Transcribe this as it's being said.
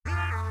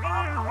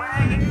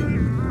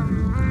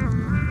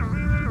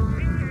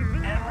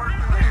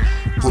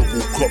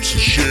Purple cups of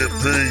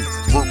champagne,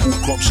 purple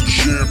cups of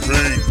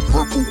champagne,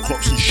 purple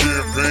cups of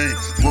champagne,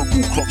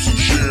 purple cups of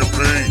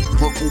champagne,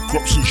 purple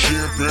cups of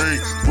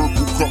champagne,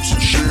 purple cups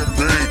of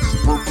champagne,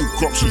 purple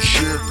cups of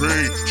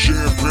champagne,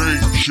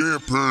 champagne,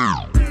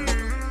 champagne.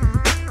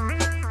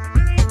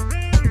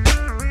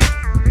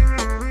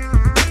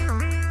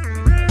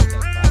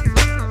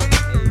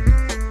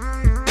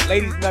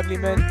 Ladies and ugly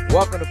men,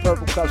 welcome to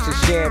Purple Cups of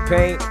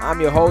Champagne.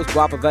 I'm your host,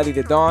 Guapavelli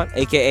the Don,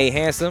 a.k.a.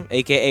 Handsome,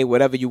 a.k.a.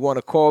 whatever you want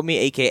to call me,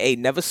 a.k.a.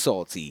 Never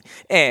Salty.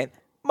 And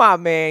my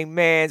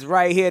man's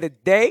right here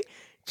today,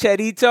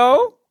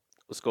 Chedito.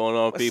 What's going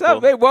on, What's people?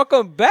 up, man?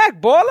 Welcome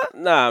back, baller.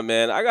 Nah,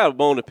 man, I got a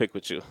bone to pick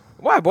with you.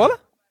 Why, baller?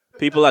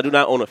 People, I do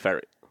not own a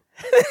ferret.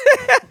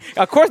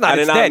 Of course not. I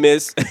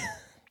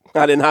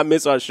did not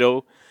miss our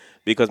show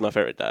because my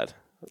ferret died.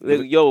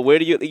 Yo, where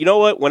do you know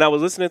what? When I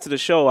was listening to the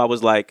show, I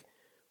was like,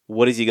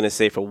 what is he going to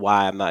say for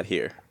why I'm not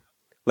here?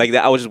 Like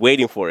that, I was just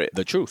waiting for it.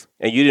 The truth.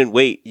 And you didn't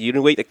wait. You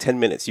didn't wait like 10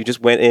 minutes. You just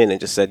went in and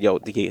just said, yo,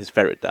 his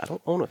ferret died. I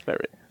don't own a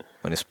ferret.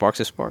 When it sparks,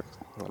 it sparks.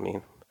 I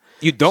mean,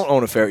 you don't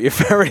own a ferret. Your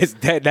ferret is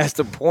dead. That's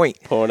the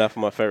point. pouring out for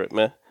my ferret,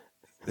 man.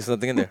 There's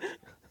nothing in there.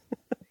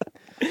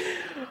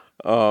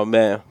 Oh,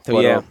 man. So,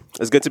 But, yeah.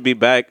 it's good to be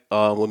back.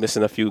 We're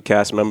missing a few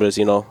cast members,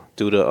 you know,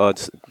 due to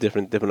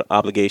different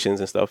obligations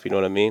and stuff. You know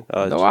what I mean?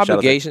 No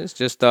obligations,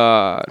 just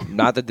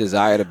not the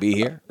desire to be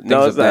here.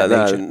 No, Things it's of that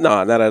not. nature.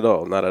 No, not at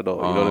all. Not at all.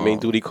 You know what I mean?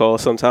 Duty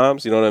calls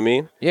sometimes. You know what I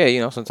mean? Yeah,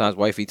 you know, sometimes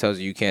wifey tells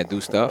you can't do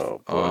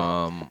stuff.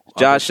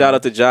 Josh, shout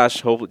out to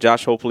Josh.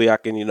 Josh, hopefully I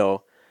can,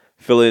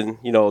 fill in.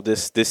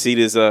 This seat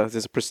is a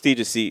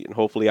prestigious seat, and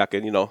hopefully I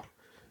can,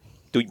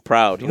 do you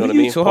proud. You know what I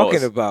mean? What are you talking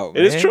Pause. about,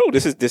 It man? is true.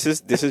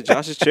 This is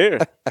Josh's chair.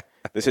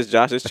 This is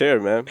Josh's chair,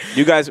 man.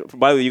 You guys,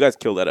 by the way, you guys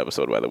killed that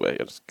episode. By the way,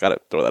 I just gotta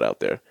throw that out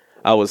there.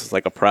 I was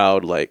like a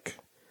proud,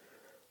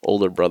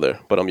 older brother,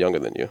 but I'm younger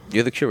than you.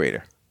 You're the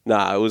curator.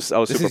 Nah, I was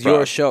This super is proud.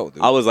 your show,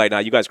 dude. I was like, nah,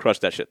 you guys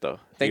crushed that shit though.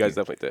 Thank you guys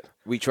you. definitely did.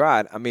 We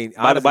tried. I mean,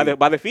 By honestly,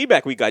 the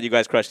feedback we got, you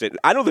guys crushed it.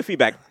 I know the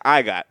feedback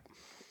I got,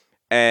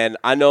 and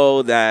I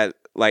know that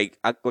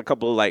a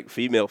couple of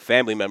female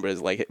family members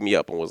hit me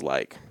up and was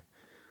like,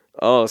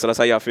 "Oh, so that's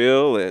how y'all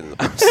feel?" And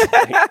I was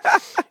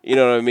like, you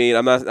know what I mean?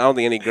 I don't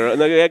think any girl.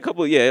 No, a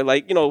couple,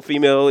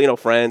 female,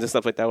 friends and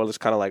stuff like that were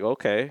just kind of like,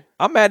 okay,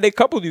 I'm mad they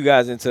coupled you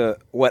guys into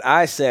what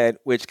I said,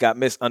 which got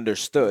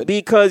misunderstood.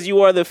 because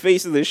you are the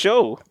face of the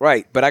show,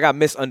 Right, but I got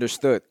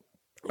misunderstood.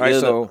 Right,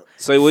 Yeah,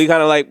 so we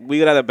kind of we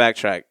got to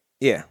backtrack,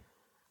 yeah.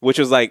 which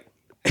was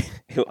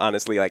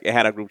honestly, it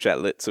had a group chat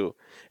lit too.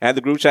 It had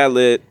the group chat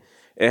lit.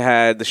 It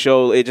had the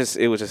show. It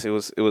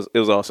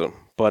was awesome.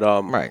 But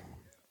Right.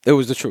 It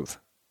was the truth.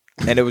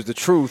 And it was the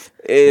truth,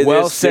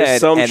 there's said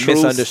some and truth,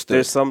 misunderstood.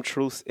 There's some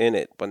truth in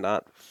it, but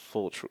not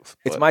full truth.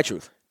 It's But my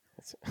truth.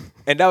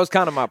 And that was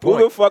kind of my who the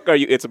point. fuck are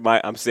you?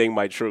 I'm saying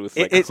my truth.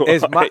 It's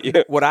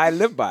what I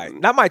live by.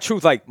 Not my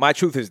truth. My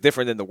truth is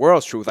different than the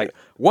world's truth.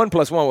 1 +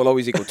 1 will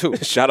always equal 2.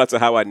 Shout out to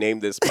how I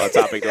named this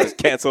topic. That was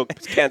cancel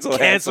Cancel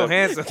handsome.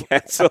 handsome.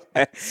 Cancel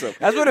handsome.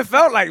 That's what it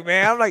felt like,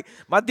 man. I'm like,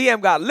 my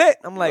DM got lit.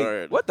 I'm like,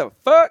 Word. what the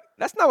fuck?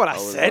 That's not what I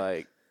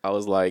said. I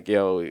was like,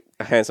 yo,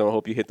 handsome. I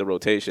hope you hit the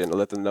rotation and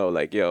let them know,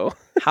 yo,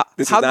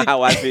 this how is not did-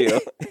 how I feel.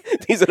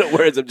 These are the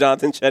words of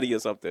Jonathan Chetty or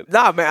something.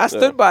 Nah, man, I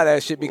stood by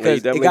that shit because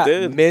it definitely got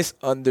did.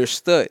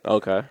 misunderstood.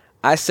 Okay.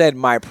 I said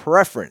my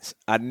preference.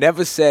 I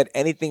never said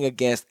anything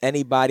against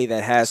anybody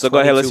that has. So go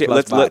ahead. 22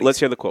 plus bodies. Let's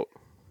hear the quote.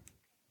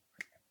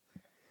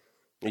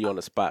 You on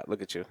the spot.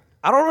 Look at you.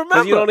 I don't remember.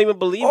 Because you don't even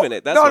believe in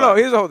it. That's no. why.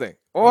 Here's the whole thing.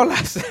 All I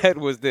said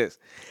was this: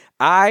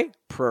 I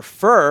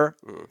prefer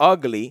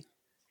ugly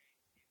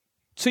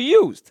to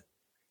used.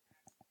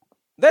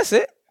 That's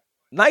it.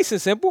 Nice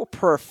and simple.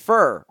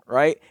 Prefer,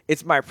 right?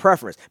 It's my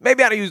preference.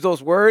 Maybe I don't use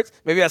those words.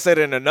 Maybe I said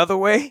it in another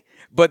way,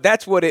 but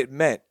that's what it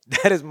meant.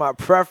 That is my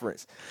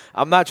preference.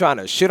 I'm not trying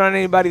to shit on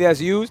anybody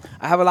that's used.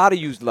 I have a lot of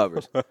used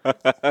lovers.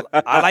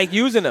 I like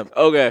using them.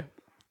 Okay.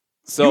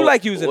 So You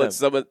like using them. what's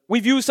some of-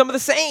 We've used some of the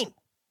same.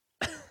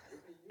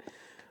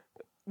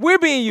 We're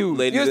being used.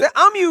 Ladies- You understand?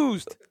 I'm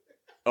used.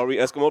 Are we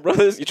Eskimo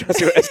brothers? You trying to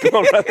say we're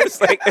Eskimo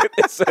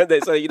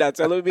brothers? So you're not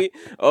telling me?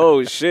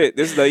 Oh shit!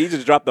 You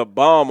just dropped a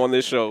bomb on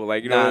this show.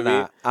 You know what I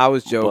mean? I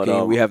was joking.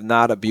 But, we have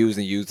not abused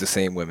and used the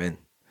same women.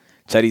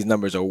 Chetty's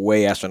numbers are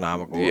way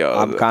astronomical. Yo,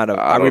 I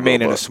don't remain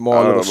know in a about- small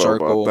I don't little know about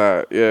circle.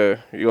 that.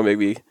 Yeah, you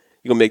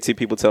gonna make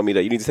people tell me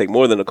that you need to take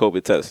more than a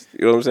COVID test.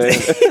 You know what I'm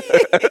saying?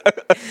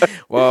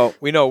 Well,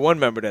 we know one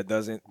member that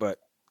doesn't, but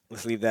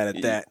let's leave that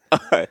at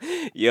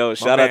that. Yo,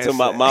 shout out man to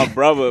said- my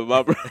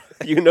brother.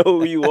 You know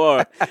who you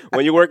are.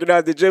 When you're working out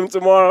at the gym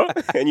tomorrow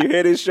and you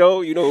hear this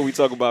show, you know who we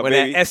talk about, When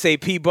baby. that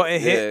SAP button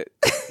hit,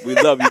 Yeah. We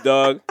love you,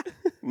 dog.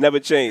 Never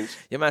change.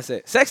 your man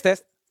said, sex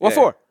test? What Yeah.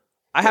 for?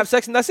 I have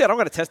sex and that's it. I don't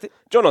got to test it.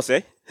 Yo no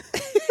sé.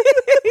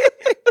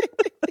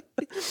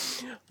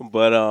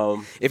 But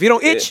If you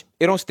don't itch,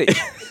 it don't stitch.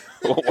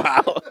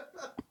 wow.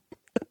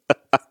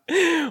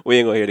 We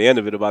ain't gonna hear the end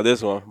of it about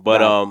this one. But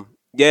Nah.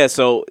 yeah,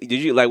 so did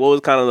you what was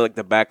kind of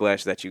the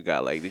backlash that you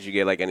got? Did you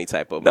get any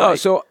type of No,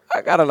 so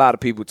I got a lot of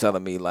people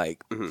telling me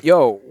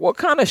yo, what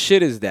kind of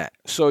shit is that?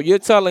 So you're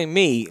telling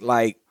me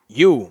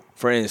you,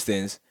 for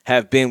instance,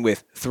 have been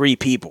with 3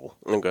 people,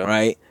 Okay.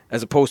 right?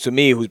 As opposed to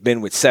me, who's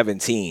been with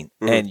 17,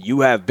 and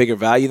you have bigger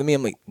value than me.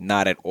 I'm like,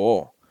 not at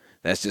all.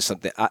 That's just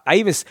something. I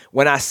even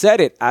when I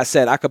said it, I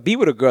said I could be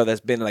with a girl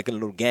that's been like in a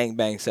little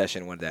gangbang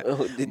session with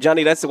that.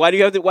 Johnny, that's why do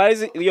you have to? Why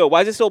is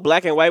it so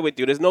black and white with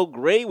you? There's no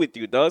gray with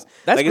you, does?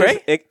 That's like,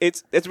 gray?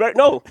 It's very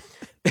no.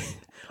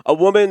 A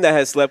woman that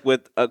has slept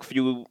with a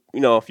few.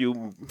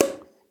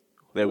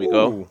 There we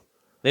go. Ooh.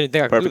 They didn't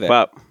think I could Perfect do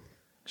that. pop.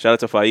 Shout out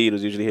to Faid,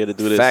 who's usually here to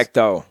do this.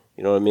 Facto.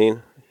 You know what I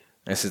mean?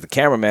 This is the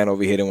cameraman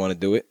over here didn't want to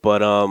do it.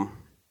 But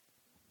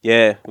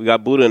yeah, we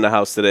got Buddha in the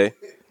house today.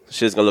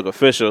 Shit's gonna look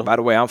official. By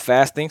the way, I'm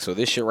fasting, so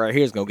this shit right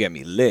here is gonna get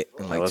me lit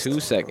in like 2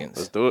 seconds.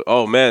 Let's do it.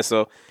 Oh man,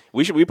 so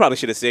we probably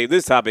should have saved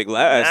this topic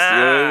last. You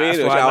know what I mean?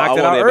 That's why I knocked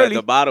it out wanted early.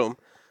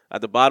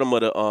 at the bottom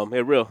of the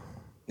hey, real.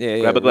 Yeah,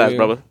 Grab a glass, real.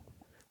 brother.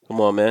 Come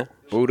on, man.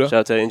 Buddha. Shout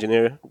out to the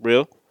engineer,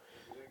 real.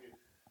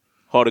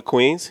 Heart of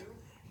Queens.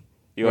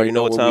 You already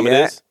know what where time we it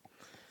at. is.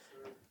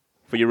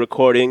 For your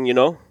recording, you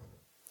know.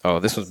 Oh,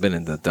 this one's been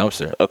in the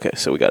dumpster. Okay,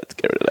 so we got to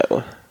get rid of that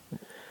one.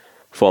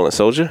 Fallen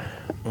Soldier.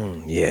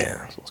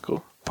 Yeah. That's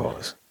cool.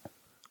 Pause.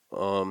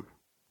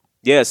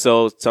 Yeah,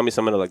 so tell me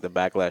some of the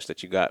backlash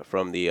that you got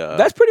from the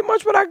That's pretty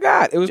much what I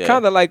got. It was Yeah.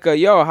 kind of like,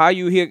 yo, how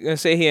you here gonna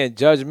sit here and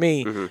judge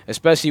me,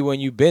 especially when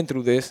you've been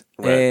through this,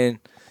 Right. and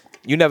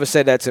you never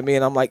said that to me,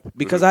 and I'm like,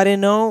 because I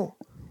didn't know.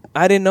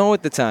 I didn't know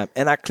at the time,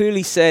 and I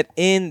clearly said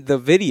in the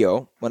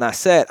video when I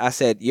said,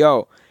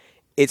 yo,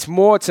 it's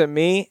more to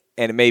me,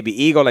 and it may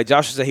be ego. Like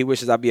Joshua said, he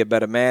wishes I'd be a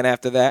better man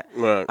after that.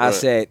 Right, I right.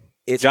 said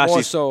it's more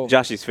Joshy's, so.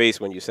 Joshy's face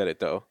when you said it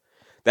though.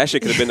 That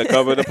shit could have been the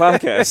cover of the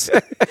podcast.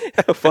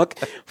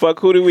 fuck.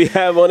 Who do we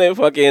have on it?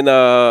 Fucking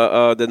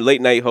the late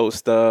night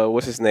host.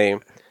 What's his name?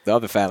 The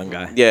other Fallon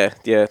guy, Yeah,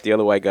 the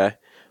other white guy.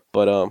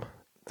 But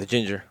the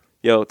ginger.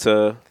 yo,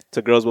 to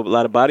girls with a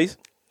lot of bodies.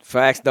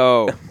 Facts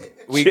though.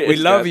 We Cheers,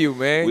 love man. you,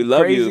 man. We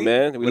love Crazy. you,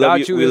 man. We Without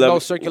love you, We there's love no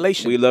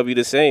circulation. We love you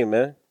the same,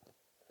 man.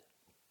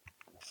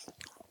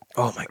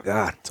 Oh my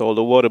God. To all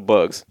the water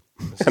bugs.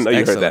 I know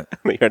you heard that. I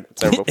know you heard that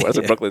term before. That's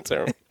a Yeah. Brooklyn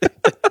term.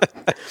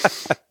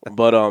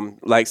 But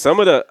like some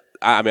of the,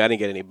 I mean, I didn't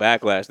get any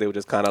backlash. They were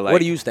just kind of like, Where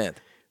do you stand?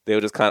 They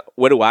were just kind of,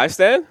 where do I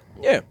stand?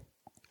 Yeah.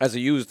 As a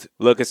used.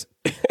 Look, it's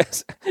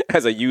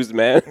as a used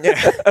man.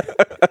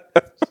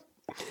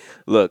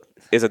 Look,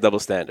 it's a double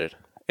standard.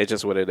 It's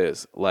just what it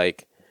is.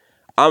 Like,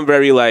 I'm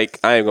very like,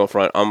 I ain't gonna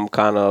front. I'm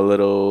kind of a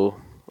little,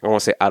 I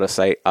won't say out of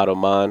sight, out of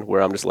mind,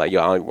 where I'm just like,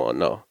 yo, I don't even want to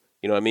know.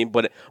 You know what I mean?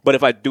 But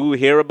if I do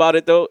hear about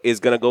it though, it's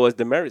gonna go as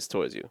demerits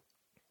towards you.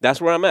 That's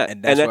where I'm at.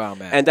 And that's where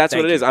I'm at. And that's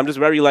Thank what it is. you. I'm just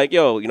very like,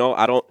 yo, you know,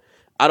 I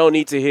don't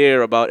need to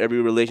hear about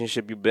every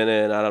relationship you've been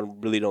in. I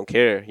really don't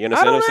care. You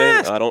understand what I'm saying?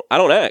 ask. I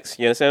don't ask.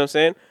 You understand what I'm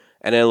saying?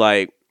 And then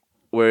like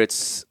where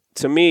it's,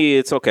 to me,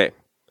 it's okay.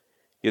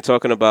 You're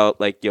talking about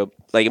like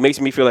it makes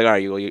me feel like, all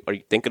right, are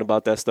you thinking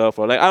about that stuff?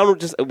 Or like,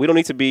 we don't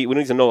need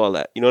to know all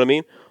that. You know what I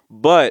mean?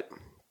 But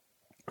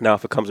now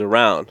if it comes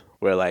around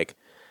where like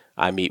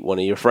I meet one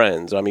of your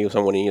friends or I meet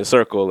someone in your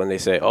circle and they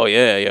say, oh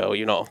yeah, yo,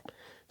 you know,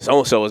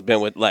 so-and-so has been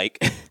with like,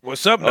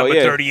 What's up, oh,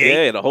 yeah,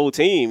 yeah, the whole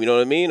team, you know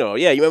what I mean? Or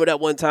yeah, you remember that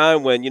one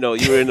time when, you know,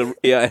 you were in the,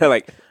 yeah,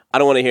 like, I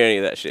don't want to hear any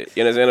of that shit.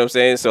 You understand what I'm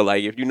saying? So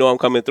like, if you know I'm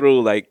coming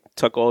through, like,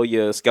 tuck all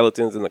your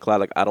skeletons in the closet.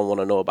 Like, I don't want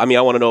to know. I mean,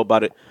 I want to know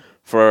about it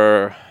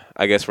for,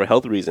 I guess, for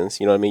health reasons.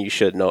 You know what I mean? You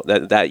should know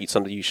that's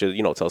something you should,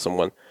 you know, tell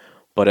someone.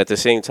 But at the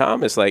same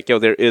time, it's like, yo,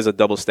 there is a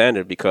double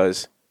standard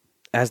because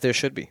As there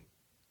should be.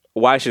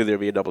 why should there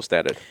be a double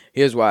standard?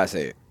 Here's why I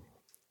say it.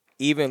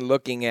 Even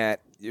looking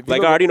at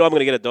Like, I already know I'm going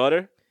to get a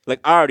daughter. Like,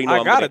 I already know I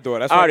I'm got gonna, a daughter.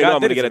 That's I why already God know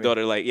I'm did going to it get a for me.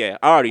 daughter. Like, yeah,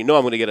 I already know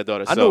I'm going to get a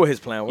daughter. I So, knew what his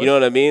plan was. You know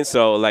what I mean?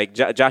 So, like,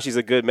 Josh is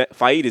a good man.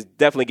 Faid is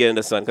definitely getting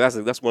a son because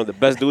that's one of the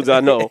best dudes I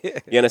know.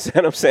 You understand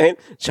what I'm saying?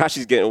 Josh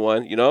is getting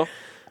one, you know?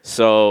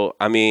 So,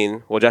 I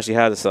mean, well, Joshy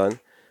has a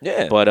son.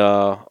 Yeah. But,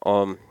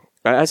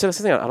 I said the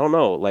thing. I don't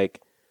know. Like,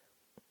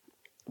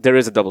 there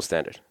is a double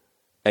standard.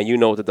 And you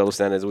know what the double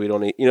standard is. We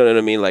don't need, you know what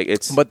I mean? Like,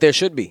 it's. But there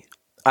should be.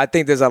 I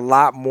think there's a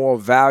lot more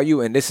value,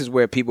 and this is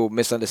where people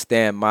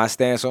misunderstand my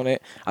stance on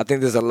it. I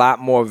think there's a lot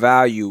more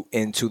value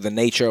into the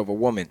nature of a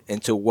woman,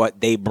 into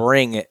what they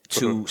bring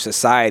to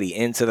society,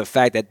 into the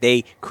fact that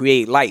they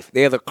create life.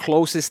 They're the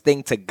closest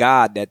thing to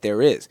God that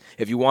there is.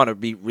 If you want to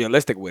be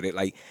realistic with it,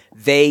 like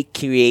they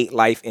create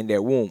life in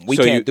their womb. We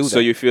can't do that. So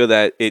you feel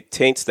that it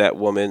taints that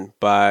woman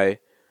by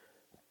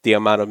the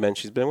amount of men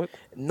she's been with?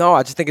 No,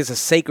 I just think it's a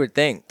sacred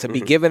thing to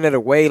be giving it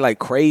away like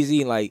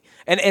crazy, like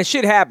and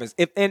shit happens.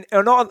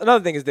 Another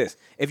thing is this: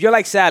 if you're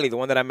like Sally, the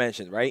one that I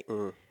mentioned, right?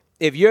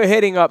 If you're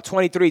hitting up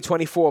 23,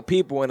 24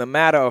 people in a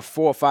matter of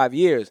 4 or 5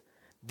 years,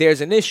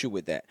 there's an issue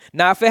with that.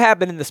 Now, if it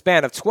happened in the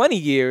span of 20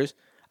 years,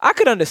 I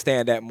could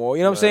understand that more.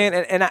 You know what I'm saying?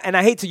 And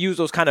I hate to use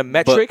those kind of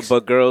metrics.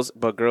 But girls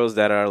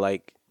that are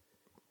like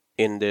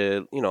in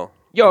the, you know,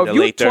 Yo, in if the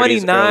you're late 30s,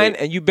 29 early-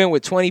 and you've been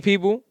with 20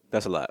 people,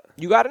 that's a lot.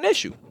 you got an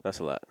issue. That's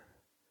a lot.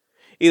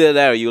 Either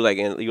that or you like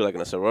in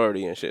a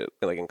sorority and shit,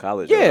 like in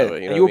college. Yeah, or whatever,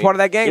 and know you what were I part of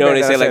mean? that gang You know bang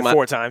they that say I like said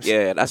 4 times.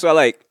 Yeah, that's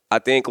why I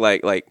think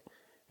like you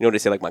know they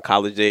say like my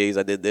college days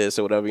I did this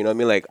or whatever. You know what I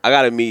mean? Like I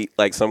gotta meet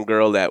like some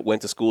girl that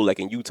went to school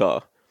like in Utah.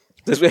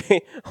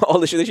 All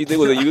the shit that she did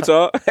was in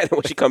Utah, and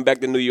when she come back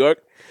to New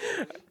York,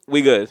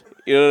 we good.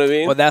 You know what I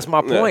mean? Well, that's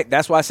my point.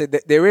 That's why I said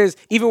that there is,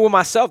 even with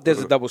myself, there's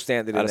a double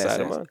standard in that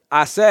sense.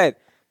 I said,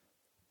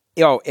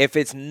 yo, if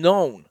it's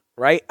known,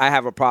 right, I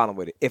have a problem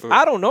with it. If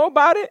I don't know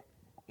about it,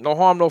 no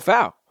harm, no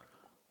foul.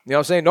 You know what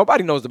I'm saying?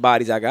 Nobody knows the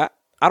bodies I got.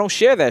 I don't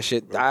share that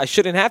shit. I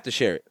shouldn't have to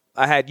share it.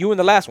 I had you in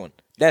the last one.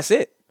 That's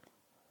it.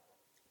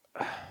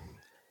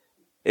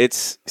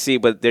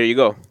 But there you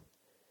go.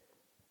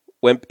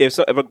 If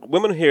a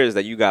woman hears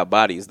that you got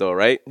bodies, though,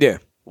 right? Yeah.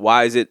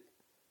 Why is it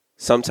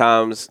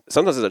sometimes it's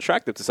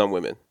attractive to some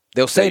women?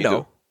 They'll say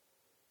no.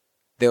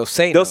 They'll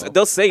say no.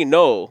 They'll say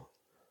no.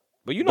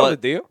 But you know the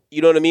deal.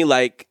 You know what I mean?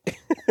 Like,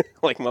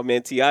 like my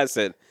man T.I.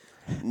 said,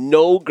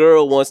 no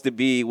girl wants to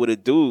be with a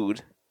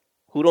dude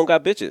who don't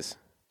got bitches.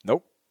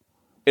 Nope.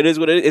 It is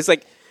what it is.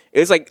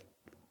 It's like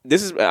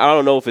this is. I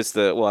don't know if it's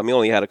the. Well, I mean,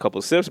 only had a couple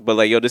of sips, but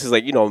like, yo, this is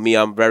like, you know, me.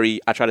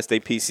 I try to stay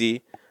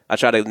PC. I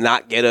try to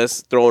not get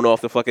us thrown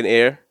off the fucking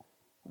air.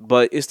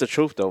 But it's the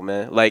truth, though,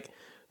 man. Like,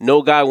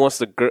 no guy wants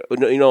the girl.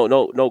 You know,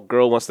 no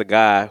girl wants the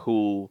guy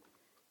who,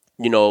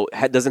 you know,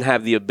 doesn't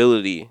have the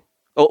ability.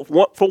 Oh,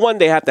 for one,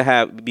 they have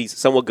to be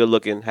somewhat good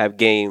looking, have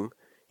game.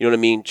 You know what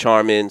I mean?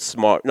 Charming,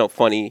 smart,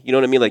 funny. You know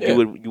what I mean? Like,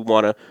 you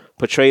want to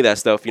portray that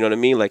stuff. You know what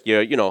I mean? Like,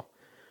 you're, you know,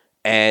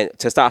 and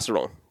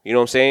testosterone. You know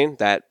what I'm saying?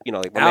 That, you know,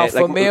 like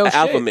alpha male.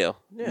 Alpha male.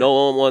 Yeah. No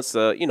one wants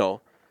a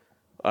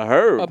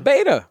herb. A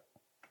beta.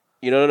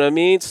 You know what I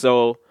mean?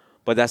 So,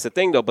 but that's the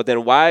thing, though. But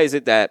then why is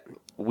it that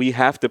we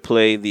have to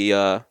play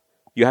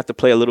you have to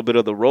play a little bit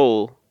of the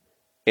role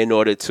in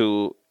order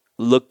to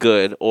look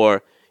good,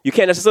 or you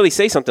can't necessarily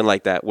say something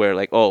like that where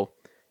like, oh,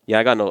 yeah,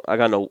 I got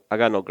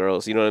no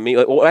girls. You know what I mean?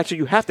 Well, actually,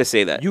 you have to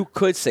say that. You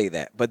could say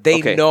that, but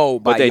they know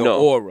by your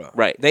aura,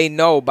 right? They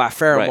know by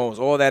pheromones,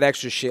 all that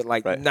extra shit.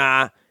 Like,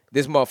 nah,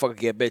 this motherfucker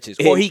get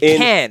bitches, or he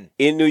can.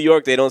 In New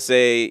York, they don't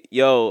say,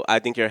 "Yo, I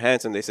think you're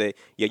handsome." They say,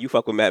 "Yeah, you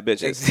fuck with mad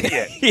bitches."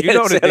 Yeah, you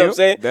know what I'm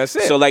saying? That's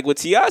it. So, like what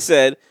T.I.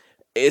 said,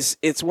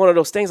 it's one of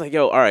those things. Like,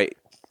 yo, all right,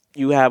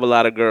 you have a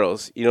lot of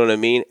girls. You know what I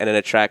mean? And it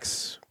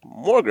attracts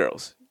more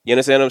girls. You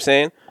understand what I'm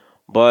saying?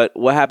 But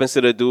what happens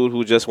to the dude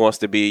who just wants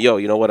to be, yo,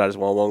 you know what? I just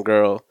want one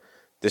girl.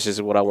 This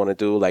is what I want to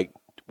do. Like,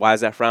 why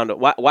is that frowned?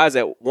 Why is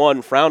that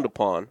one frowned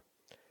upon,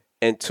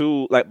 and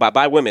two, like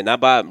by women, not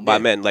by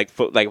men. Like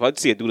if I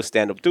see a dude, a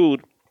stand up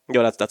dude,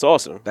 yo, that's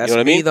awesome. That's you know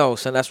what me I mean? Though,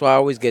 son. That's why I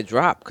always get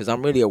dropped because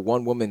I'm really a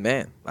one woman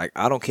man. Like,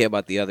 I don't care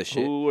about the other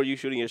shit. Who are you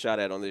shooting your shot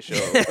at on this show?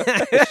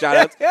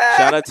 shout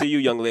out to you,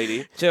 young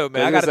lady. Chill,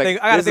 man. I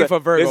gotta think for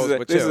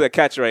Virgos. This is a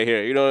catch right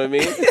here. You know what I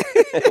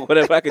mean?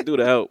 Whatever I can do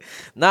to help.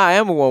 Nah, I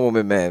am a one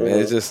woman man. Man,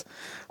 it's just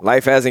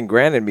life hasn't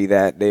granted me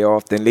that. They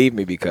often leave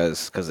me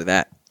because of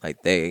that.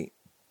 Like they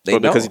know.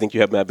 Because you think you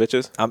have mad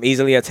bitches? I'm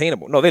easily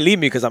attainable. No, they leave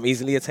me because I'm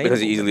easily attainable.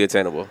 Because you're easily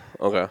attainable.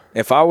 Okay.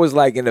 If I was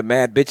like in the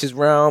mad bitches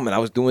realm and I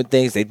was doing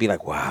things, they'd be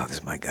like, "Wow, this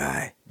is my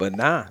guy." But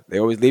nah, they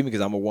always leave me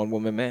because I'm a one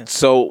woman man.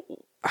 So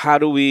how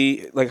do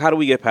we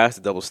get past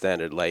the double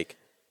standard? Like,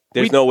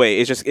 there's no way.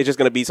 It's just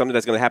gonna be something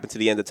that's gonna happen to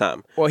the end of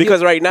time. Well,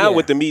 because right now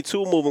with the Me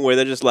Too movement, where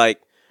they're just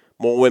like,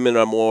 more women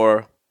are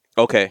more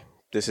okay.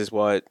 This is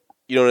what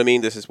you know what I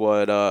mean. This is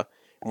what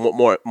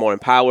more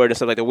empowered and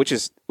stuff like that, which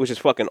is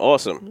fucking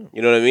awesome.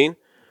 You know what I mean?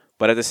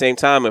 But at the same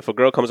time, if a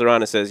girl comes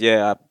around and says,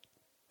 "Yeah,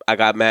 I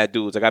got mad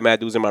dudes. I got mad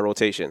dudes in my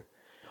rotation."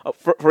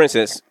 For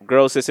instance,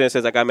 girl sits there and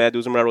says, "I got mad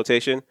dudes in my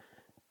rotation,"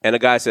 and a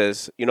guy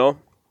says, "You know,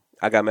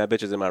 I got mad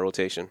bitches in my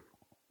rotation."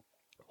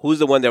 Who's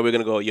the one that we're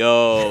gonna go?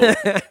 Yo,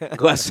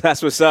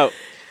 that's what's up.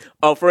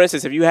 Oh, for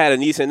instance, if you had a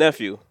niece and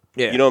nephew,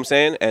 you know what I'm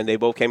saying, and they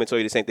both came and told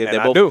you the same thing.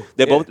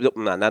 They're both.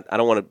 Nah, I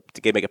don't want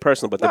to make it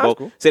personal, but they both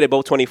cool. Say they're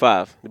both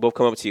 25. They both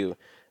come up to you,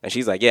 and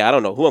she's like, "Yeah, I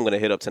don't know who I'm gonna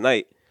hit up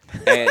tonight."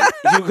 And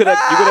you're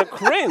gonna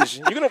cringe.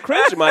 You're gonna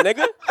cringe, my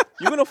nigga.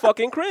 You're gonna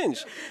fucking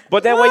cringe.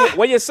 But then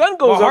when your son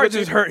goes over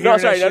to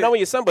not when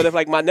your son, but if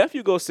like my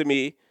nephew goes to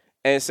me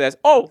and says,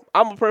 "Oh,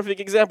 I'm a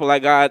perfect example. I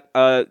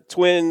got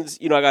twins.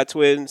 You know, I got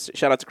twins.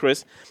 Shout out to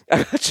Chris.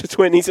 I got your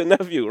twin niece and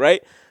nephew,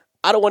 right?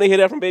 I don't want to hear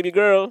that from baby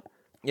girl.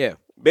 Yeah,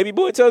 baby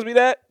boy tells me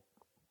that.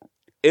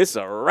 It's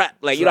a wrap.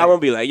 Like, you know, I'm gonna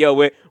be like, yo,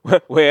 where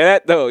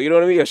that though? You know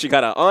what I mean? Or she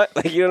got an aunt.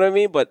 Like, you know what I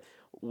mean? But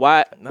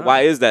why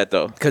is that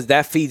though? Because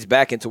that feeds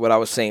back into what I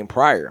was saying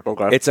prior.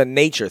 Okay. It's a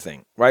nature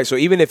thing, right? So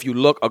even if you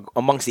look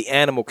amongst the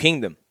animal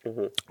kingdom,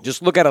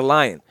 just look at a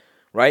lion,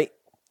 right?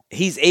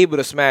 He's able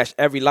to smash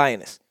every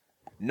lioness.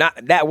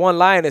 Not that one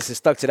lioness is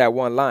stuck to that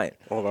one lion.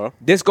 Okay.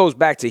 This goes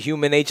back to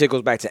human nature. It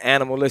goes back to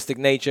animalistic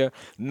nature.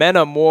 Men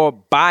are more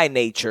by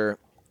nature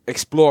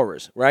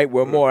explorers, right?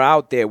 We're more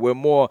out there. We're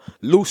more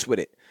loose with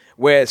it.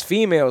 Whereas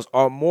females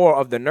are more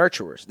of the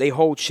nurturers. They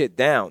hold shit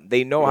down.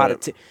 They know how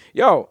to...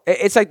 Yo,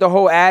 it's like the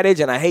whole adage,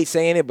 and I hate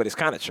saying it, but it's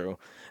kind of true.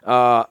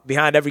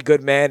 Behind every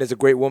good man is a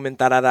great woman.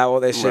 Da da da. All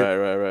that shit.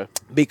 Right.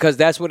 Because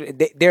that's what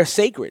they're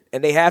sacred,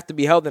 and they have to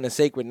be held in a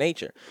sacred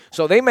nature.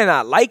 So they may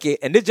not like it,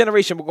 and this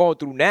generation we're going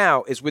through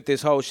now is with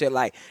this whole shit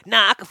like,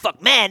 nah, I can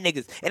fuck mad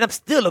niggas, and I'm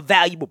still a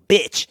valuable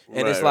bitch.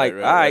 And it's like, all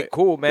right,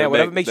 cool, man,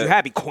 whatever makes you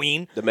happy,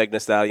 queen. The Meg Thee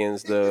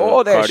Stallions, the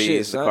all that Cardis,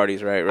 shit, the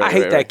Cardis, right. I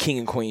hate that king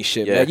and queen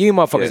shit, man. You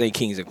motherfuckers ain't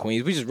kings and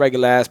queens. We just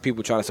regular ass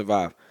people trying to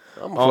survive.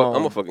 I'm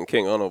a fucking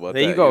king. I don't know about that.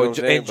 There you go.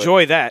 You know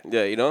Enjoy that.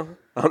 Yeah, you know,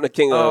 I'm the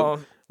king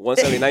of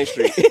 179th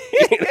Street.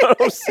 You know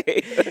what I'm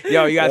saying?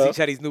 Yo, you gotta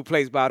see Chetty's new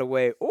place, by the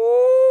way.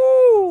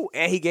 Ooh,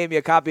 and he gave me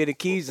a copy of the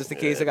keys just in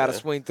case I gotta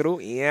swing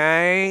through.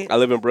 Yeah, I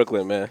live in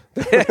Brooklyn, man.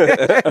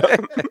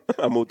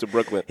 I moved to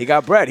Brooklyn. He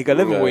got bread. He could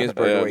live in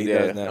Williamsburg where he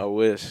does now. I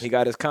wish. He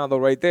got his condo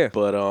right there.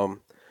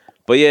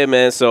 But yeah,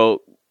 man.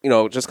 So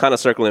just kind of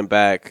circling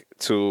back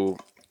to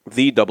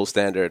the double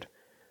standard.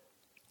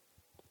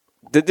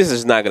 This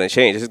is not going to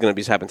change. This is going to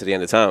be happen to the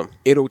end of time.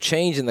 It'll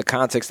change in the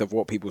context of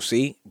what people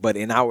see, but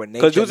in our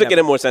nature, because dudes are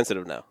getting more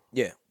sensitive now.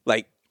 Yeah,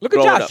 like look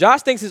at Josh. Up.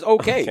 Josh thinks it's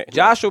okay.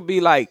 Josh will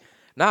be like,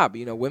 nah,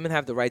 but women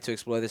have the right to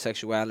explore their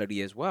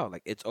sexuality as well.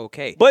 Like it's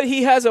okay. But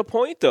he has a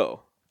point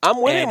though.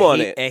 I'm with him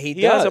on it, and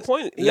he has a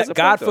point.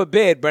 God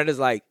forbid, Brenda's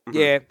like,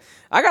 yeah,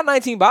 I got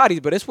 19 bodies,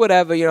 but it's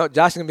whatever.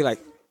 Josh is gonna be like,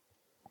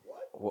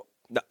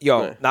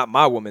 yo, not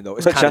my woman though.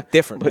 It's kind of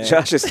different. But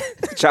man.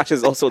 Josh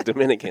is also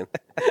Dominican,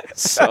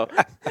 so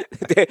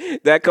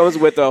that comes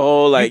with the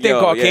whole like. You think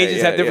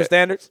Caucasians have different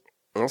standards?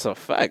 That's a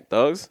fact,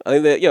 dogs. I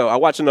think that I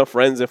watch enough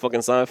Friends and fucking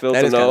Seinfeld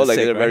to know like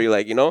they're very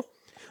like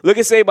Look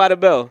at Saved by the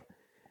Bell.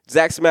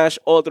 Zach smashed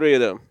all three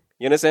of them.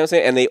 You understand what I'm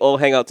saying? And they all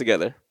hang out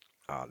together.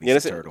 Oh, you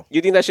understand? Turtle. You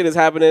think that shit is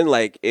happening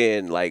like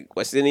in like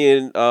West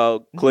Indian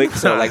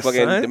cliques or like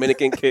fucking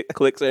Dominican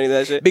cliques or any of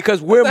that shit?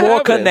 Because we're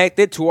more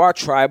connected to our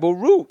tribal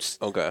roots.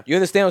 Okay. You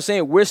understand what I'm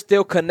saying? We're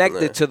still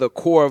connected to the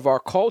core of our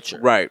culture.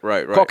 Right.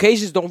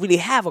 Caucasians don't really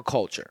have a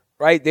culture,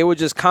 right? They were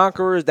just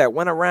conquerors that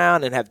went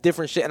around and have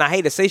different shit. And I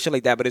hate to say shit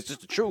like that, but it's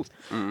just the truth.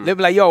 They'll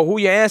be like, yo, who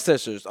your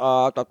ancestors?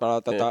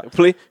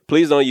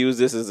 Please don't use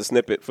this as a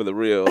snippet for the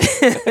real.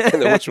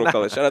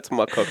 Shout out to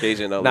my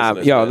Caucasian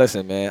listeners. Yo,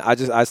 listen, man.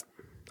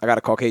 I got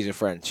a Caucasian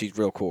friend. She's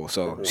real cool.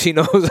 So she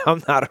knows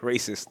I'm not a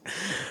racist.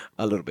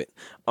 A little bit.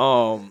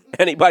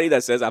 Anybody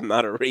that says I'm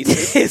not a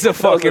racist is a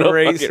fucking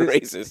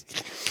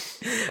racist.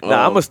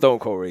 I'm a stone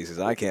cold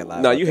racist. I can't lie.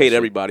 No, you hate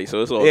everybody,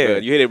 so it's all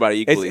good. You hate everybody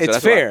equally. It's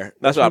fair.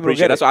 That's what I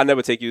appreciate. That's why I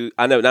never take you.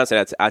 I never not say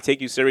that. I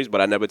take you serious, but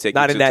I never take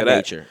not you in that to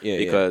nature. Yeah,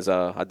 because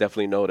I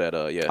definitely know that.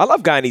 I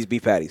love Guyanese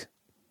beef patties.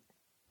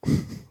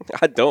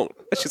 I don't.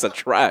 That's just a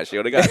trash.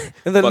 They got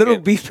and the little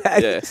beef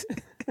patties. Yeah.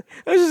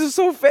 That's just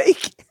so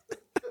fake.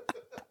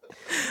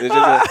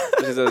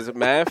 It's just a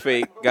mad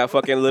fake. Got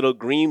fucking little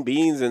green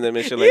beans in them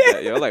and shit like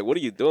that. Yo, like, what are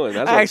you doing?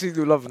 I actually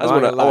do love. I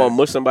want to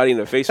mush somebody in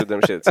the face with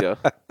them shits, yo.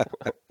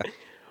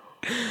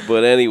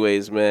 But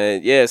anyways,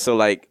 man, yeah. So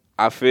like,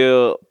 I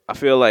feel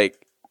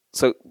like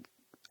so.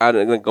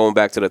 I'm going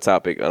back to the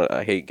topic.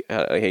 I hate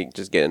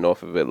just getting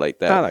off of it like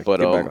that. But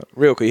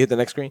real quick, you hit the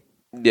next screen.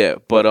 Yeah,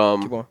 but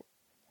keep on.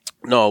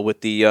 No,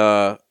 with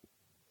the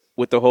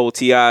whole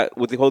T.I.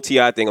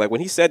 thing, like when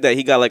he said that,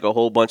 he got like a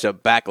whole bunch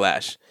of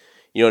backlash.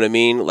 You know what I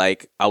mean?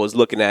 Like, I was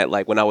looking at,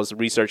 like, when I was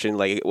researching,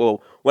 like,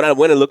 when I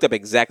went and looked up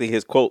exactly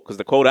his quote, because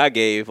the quote I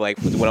gave, like,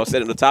 when I was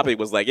setting the topic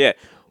was like, yeah,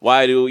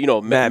 why do,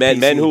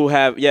 men who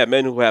have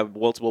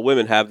multiple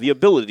women have the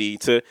ability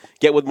to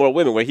get with more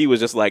women, where he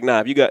was just like,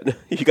 nah, if you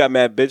got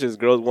mad bitches,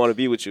 girls want to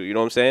be with you. You know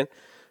what I'm saying?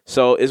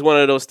 So it's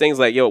one of those things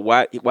like, yo,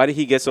 why did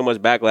he get so much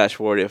backlash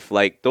for it if,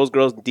 like, those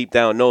girls deep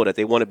down know that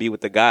they want to be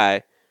with the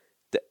guy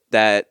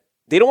that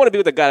they don't want to be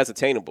with a guy that's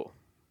attainable.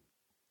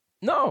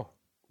 No.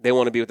 They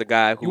want to be with the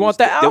guy who want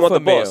the alpha they want the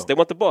male. boss. They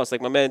want the boss,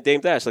 like my man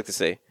Dame Dash like to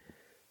say.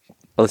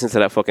 I listen to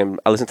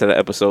that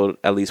episode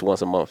at least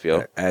once a month,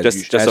 yo.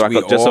 Just so I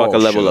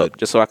can level up.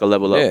 Just so I can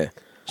level up.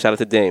 Shout out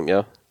to Dame,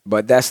 yo.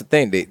 But that's the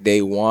thing.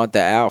 They want the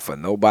alpha.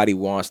 Nobody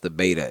wants the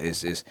beta.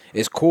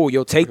 It's cool.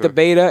 You'll take the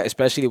beta,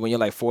 especially when you're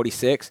like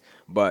 46.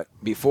 But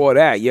before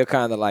that, you're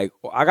kind of like,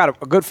 I got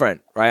a good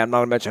friend, right? I'm not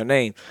going to mention her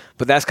name.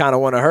 But that's kind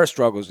of one of her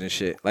struggles and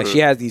shit. Like, she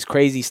has these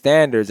crazy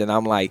standards. And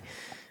I'm like,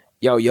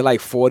 yo, you're like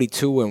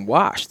 42 and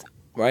washed,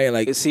 right?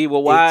 Like, see,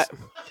 well, why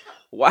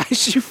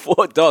is she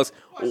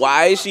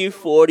Why is she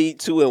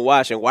 42 and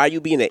washed? And why are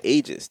you being an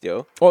ageist,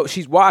 yo? Well,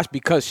 she's washed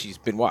because she's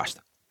been washed.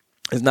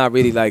 It's not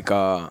really like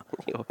I'm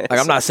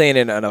not saying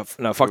it in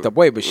a fucked up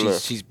way, but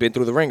she's been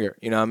through the ringer.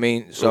 You know what I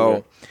mean?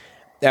 So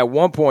at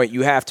one point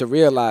you have to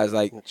realize,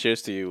 like,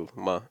 cheers to you,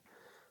 ma.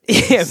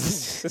 Yeah,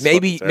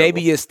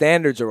 maybe your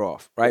standards are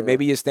off, right?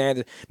 Maybe your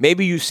standards.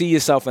 Maybe you see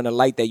yourself in a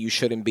light that you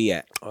shouldn't be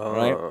at,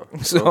 right?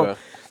 So.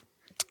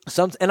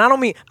 And I don't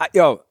mean,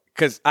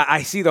 because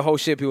I see the whole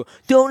shit. People,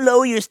 don't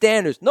lower your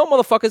standards. No,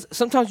 motherfuckers.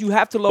 Sometimes you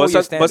have to lower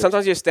your standards. But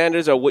sometimes your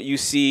standards are what you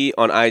see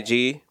on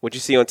IG, what you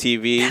see on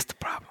TV. That's the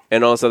problem.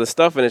 And all this other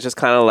stuff. And it's just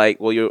kind of like,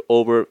 well, you're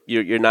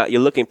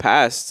looking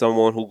past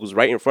someone who's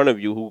right in front of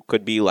you who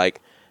could be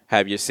like,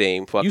 have your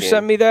same fucking. You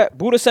sent me that?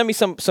 Buddha sent me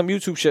some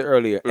YouTube shit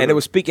earlier, and it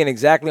was speaking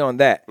exactly on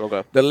that.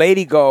 Okay. The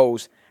lady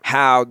goes,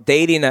 how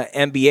dating an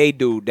NBA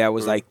dude that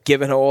was like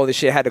giving her all this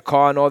shit, had the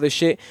car and all this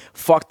shit,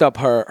 fucked up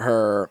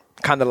her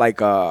kind of like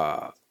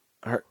her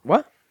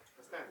what?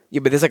 Yeah,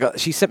 but there's like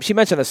she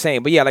mentioned a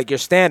saying, but yeah, like your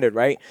standard,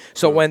 right?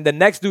 So when the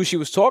next dude she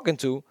was talking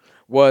to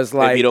was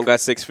like, if you don't got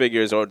 6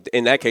 figures, or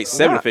in that case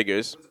 7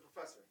 figures.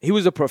 he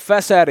was a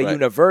professor at a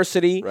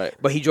university,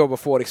 but he drove a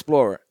Ford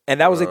Explorer, and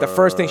that was like the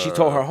first thing she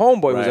told her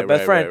homeboy, who was her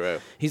best friend. Right.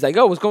 He's like,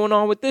 "Yo, what's going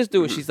on with this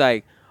dude?" She's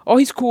like, "Oh,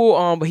 he's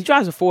cool, but he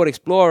drives a Ford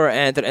Explorer,"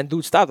 and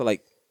dude stopped her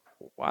like,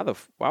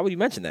 why would you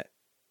mention that?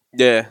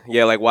 Yeah,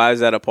 like why is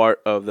that a part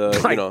of the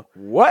Like, you know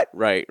what?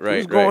 Right.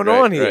 What's going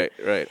on here?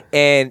 Right.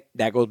 And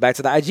that goes back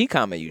to the IG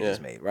comment you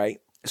just made, right?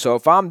 So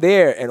if I'm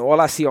there and all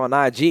I see on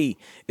IG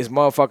is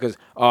motherfuckers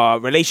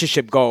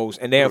relationship goals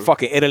and they're in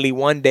fucking Italy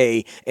one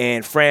day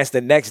and France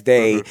the next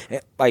day,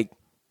 and, like,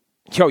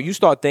 yo, you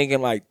start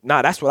thinking like,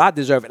 nah, that's what I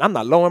deserve, and I'm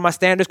not lowering my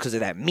standards because of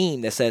that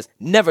meme that says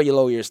never you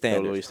lower your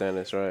standards. Lower your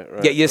standards, right.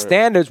 Yeah, your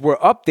standards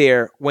were up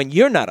there when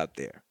you're not up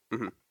there.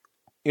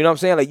 You know what I'm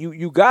saying? Like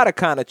you gotta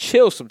kind of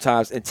chill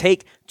sometimes and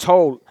take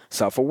total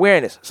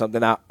self-awareness,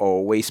 something I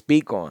always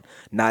speak on.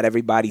 Not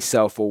everybody's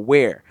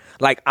self-aware.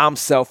 Like I'm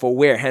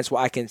self-aware, hence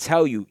why I can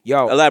tell you,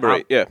 yo,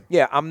 Elaborate,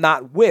 I'm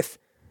not with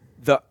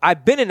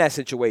I've been in that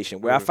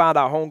situation where I found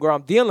out homegirl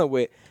I'm dealing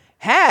with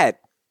had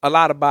a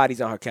lot of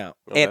bodies on her count,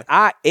 and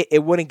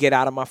it wouldn't get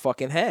out of my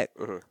fucking head.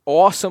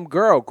 Awesome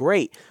girl,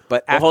 great,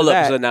 but after hold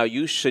that, up. So now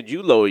should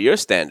you lower your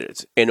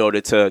standards in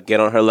order to get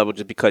on her level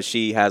just because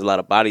she has a lot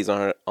of bodies on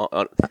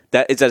her?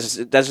 That's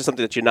just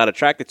something that you're not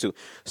attracted to.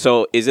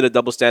 So is it a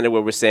double standard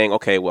where we're saying,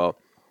 okay, well,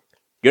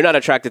 you're not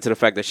attracted to the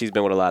fact that she's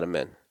been with a lot of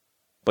men,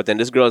 but then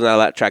this girl's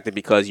not attracted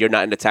because you're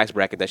not in the tax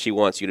bracket that she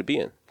wants you to be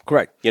in?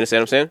 correct. You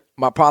understand what I'm saying?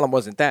 My problem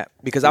wasn't that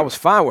because I was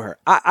fine with her.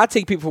 I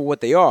take people for what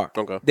they are.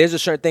 Okay. There's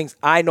just certain things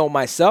I know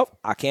myself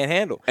I can't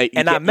handle,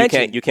 and I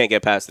mentioned you can't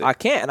get past it. I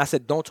can't, and I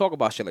said don't talk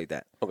about shit like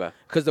that. Okay.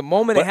 Because the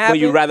moment it happened,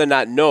 but you rather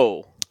not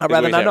know. I'd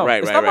rather not know.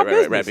 Right, It's not my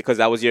business. because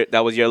that was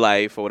your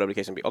life or whatever the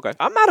case may be. Okay.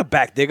 I'm not a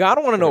back digger. I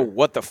don't want to know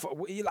what the fuck.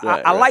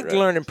 I like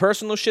learning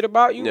personal shit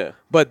about you. Yeah.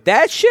 But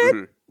that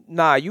shit,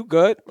 nah, you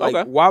good. Like,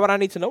 Okay. why would I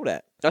need to know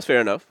that? That's fair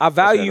enough. I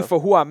value you for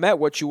who I met,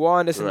 what you are,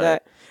 and this and Right.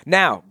 that.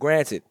 Now,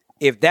 granted,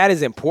 if that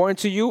is important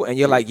to you and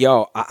you're like,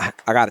 yo, I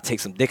got to take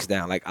some dicks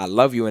down. Like, I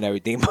love you and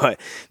everything, but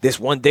this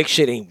one dick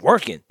shit ain't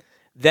working.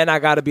 Then I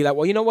got to be like,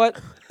 well, you know what?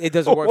 It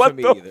doesn't work for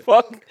me What either. the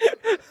fuck?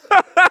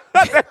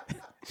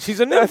 She's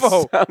a That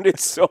nympho. sounded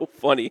so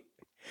funny.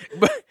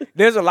 But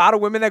there's a lot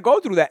of women that go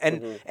through that.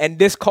 And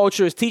this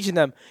culture is teaching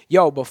them,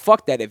 yo, but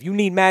fuck that. If you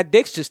need mad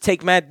dicks, just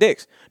take mad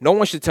dicks. No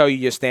one should tell you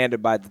your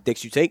standard by the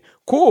dicks you take.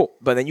 Cool.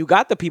 But then you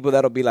got the people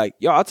that'll be like,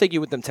 yo, I'll take you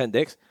with them 10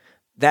 dicks.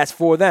 That's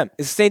for them.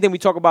 It's the same thing we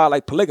talk about,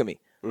 like polygamy.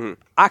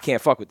 I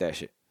can't fuck with that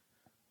shit.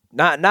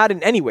 Not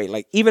in any way.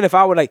 Like, even if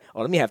I were like,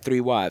 oh, let me have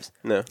 3 wives.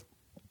 No.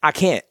 I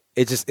can't.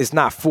 It's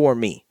not for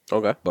me.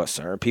 Okay. But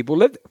certain people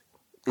live it.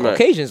 Right.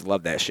 Caucasians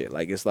love that shit.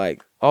 Like, it's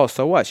like, oh,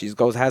 so what? She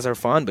goes, has her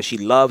fun, but she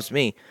loves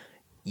me.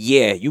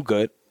 Yeah, you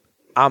good.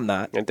 I'm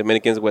not. And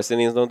Dominicans and West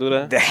Indians don't do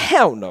that? The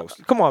hell no.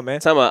 Come on, man.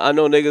 Tell me, I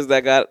know niggas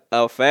that got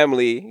a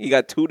family. He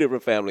got 2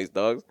 different families,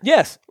 dogs.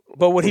 Yes.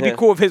 But would he be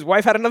cool if his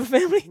wife had another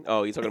family?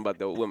 Oh, you're talking about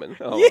the women.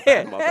 Oh,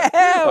 Yeah, my bad.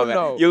 hell My bad.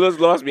 no. You just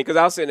lost me because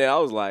I was sitting there. I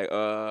was like,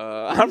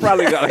 I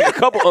probably got like a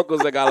couple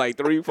uncles that got like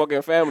 3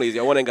 fucking families.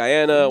 One in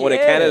Guyana, one in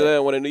Yeah. Canada,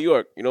 and one in New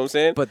York. You know what I'm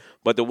saying?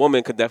 But the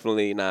woman could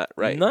definitely not.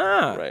 Right.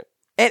 Nah. Right.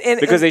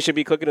 And Because they should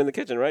be cooking in the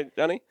kitchen, right,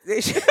 Johnny?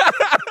 they should.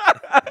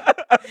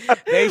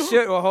 They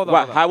should. Well, hold on. Why,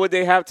 hold on. how would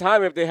they have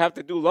time if they have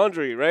to do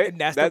laundry, right? And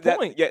that's the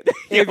point. Yeah.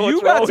 If Yo, you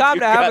what's got wrong time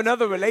with to you have guys?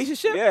 another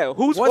relationship, Yeah,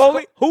 who's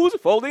what's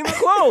folding the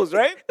clothes,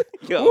 right?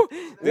 Yo,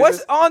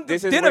 what's on the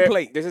this is dinner where-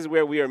 plate? This is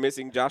where we are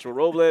missing Joshua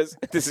Robles.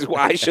 This is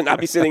why I should not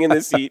be sitting in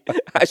this seat.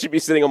 I should be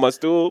sitting on my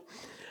stool.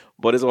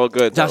 But it's all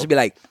good. Josh would be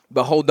like,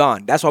 but hold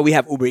on. That's why we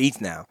have Uber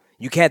Eats now.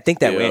 You can't think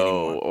that way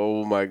anymore.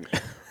 Oh my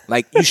God.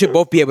 Like, you should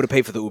both be able to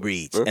pay for the Uber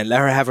Eats and let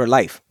her have her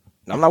life.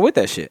 I'm not with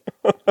that shit.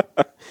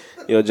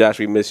 Yo, Josh,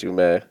 we miss you,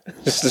 man.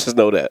 Just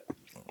know that.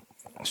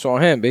 It's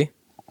on him, B.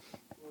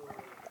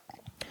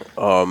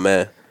 Oh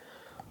man.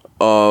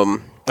 Oh,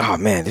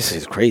 man, this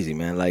is crazy,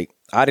 man. Like,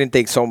 I didn't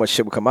think so much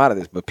shit would come out of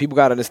this, but people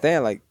got to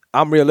understand, like,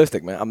 I'm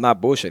realistic, man. I'm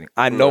not bullshitting.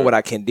 I know what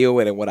I can deal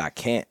with and what I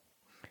can't.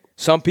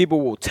 Some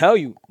people will tell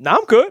you, nah,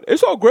 I'm good.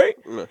 It's all great.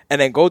 And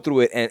then go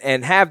through it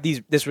and have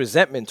this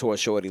resentment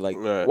towards shorty. Like,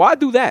 why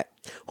do that?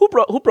 Who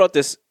brought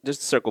this, just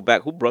to circle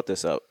back, who brought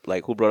this up?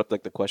 Like, who brought up,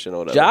 like, the question or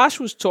whatever? Josh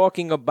was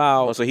talking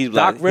about So he's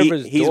Doc Vlad,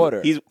 Rivers'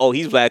 daughter. He's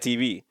Vlad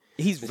TV.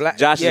 He's Vlad.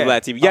 Josh is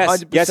Vlad TV.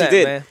 Yes, 100%, yes, he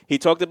did. man. He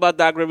talked about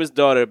Doc Rivers'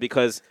 daughter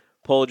because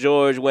Paul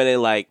George went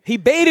and, like, He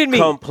baited me.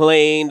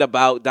 complained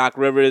about Doc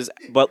Rivers,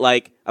 but,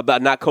 like,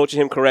 about not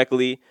coaching him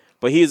correctly.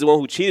 But he's the one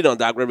who cheated on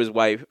Doc Rivers'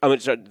 wife. I mean,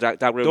 Doc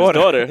Rivers'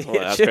 daughter. Oh,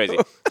 that's crazy.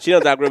 Cheated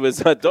on Doc Rivers'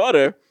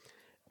 daughter.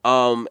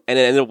 And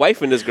then the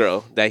wife and this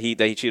girl that he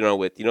cheated on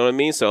with. You know what I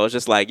mean? So it's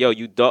just like, yo,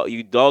 you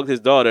dogged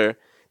his daughter,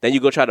 then you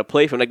go try to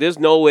play for him. Like, there's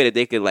no way that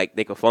they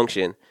could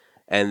function.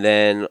 And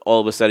then all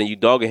of a sudden you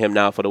dogging him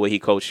now for the way he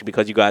coached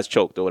because you guys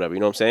choked or whatever.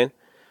 You know what I'm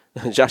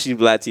saying? Josh is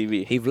Vlad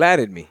TV. He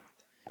Vladed me.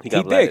 He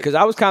did, because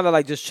I was kind of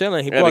like just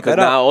chilling. He brought because that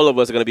up. now all of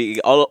us are gonna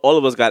be all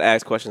of us got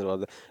asked questions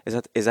about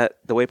that. Is that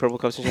the way Purple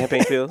Cups and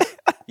Champagne feels?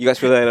 You guys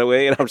feel that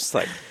way? And I'm just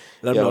like,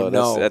 No.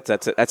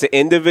 that's an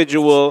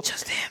individual.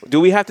 Do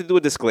we have to do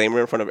a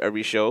disclaimer in front of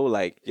every show?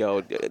 Like,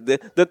 yo,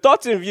 the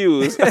thoughts and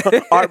views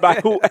are by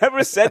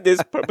whoever said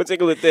this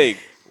particular thing.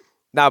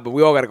 Nah, but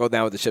we all got to go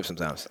down with the ship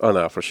sometimes. Oh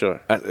no, for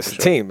sure. It's a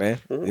team, man.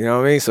 You know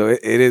what I mean? So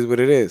it is what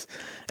it is.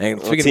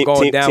 And speaking of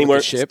going down with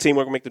the ship,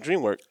 teamwork make the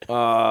dream work.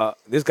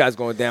 this guy's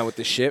going down with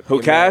the ship.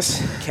 Who, Cass?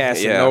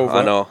 Casanova. Yeah,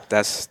 I know.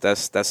 That's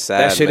sad.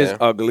 That shit man. is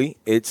ugly.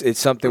 It's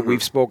something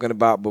we've spoken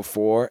about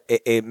before.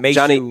 It makes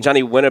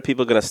Johnny, when are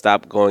people gonna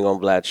stop going on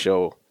Vlad's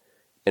show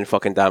and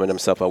fucking diming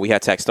themselves up? We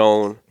had Tech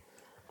Stone.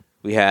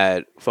 We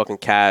had fucking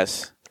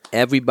Cass.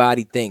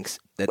 Everybody thinks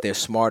that they're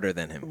smarter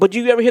than him. But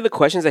you ever hear the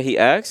questions that he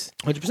asks?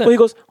 100%. Well, he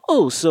goes,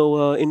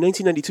 in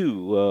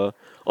 1992,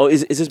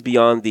 is this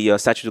beyond the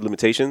statute of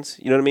limitations?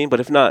 You know what I mean? But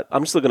if not,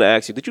 I'm still going to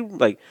ask you, did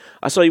you,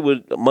 I saw you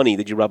with money,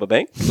 did you rob a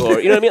bank? Or,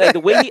 you know what I mean? Like, the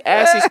way he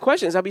asks these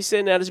questions, I'll be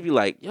sitting there and just be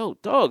like, yo,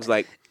 dogs,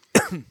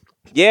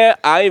 yeah,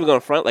 I ain't even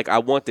going to front, I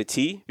want the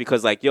tea,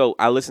 because, I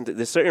listen to,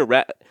 there's certain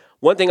rap.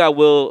 One thing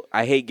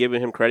I hate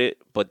giving him credit,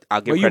 but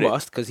I'll give credit. You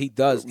must, because he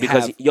does.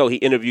 Because, he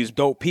interviews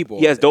dope people.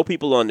 He has dope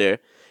people on there.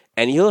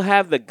 And he'll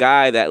have the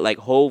guy that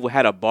Hove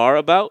had a bar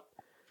about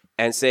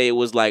and say it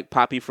was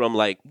Poppy from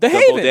the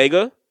Haven.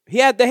 Bodega. He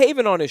had the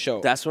Haven on his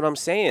show. That's what I'm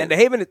saying. And the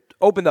Haven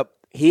opened up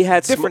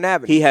different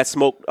avenues. He had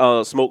Smoke No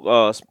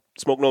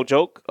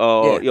Joke.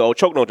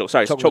 Choke No Joke.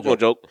 Sorry, Choke No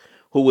Joke.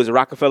 Who was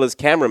Rockefeller's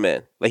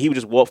cameraman. He would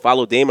just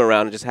follow Dame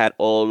around and just had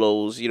all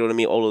those, you know what I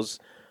mean, all those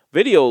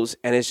videos.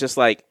 And it's just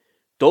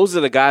those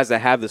are the guys that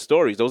have the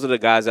stories. Those are the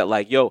guys that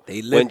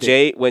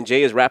when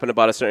Jay is rapping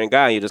about a certain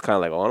guy, you're just kind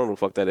of I don't know who the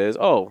fuck that is.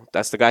 Oh,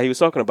 that's the guy he was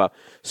talking about.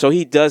 So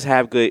he does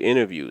have good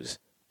interviews,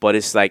 but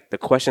it's the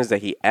questions that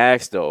he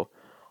asks though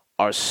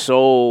are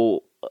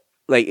so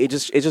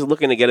it's just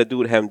looking to get a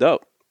dude hemmed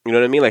up. You know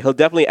what I mean? He'll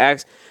definitely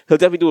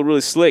do it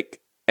really slick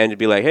and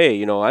be like,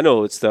 hey, I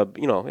know it's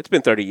it's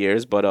been 30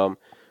 years, but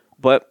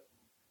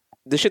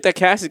the shit that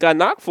Cass has got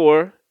knocked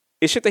for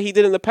is shit that he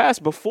did in the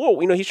past before.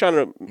 He's trying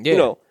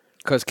to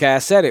Because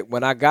Cass said it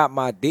when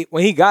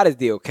he got his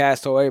deal.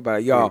 Cass told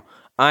everybody, "Yo,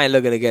 I ain't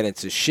looking to get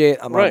into shit.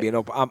 I'm not being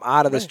open. I'm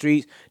out of the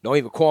streets. Don't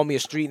even call me a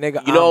street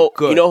nigga. I'm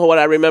good." You know what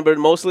I remembered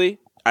mostly?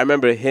 I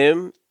remember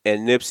him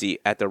and Nipsey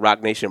at the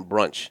Rock Nation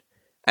brunch,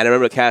 and I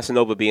remember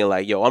Casanova being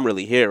like, "Yo, I'm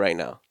really here right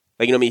now."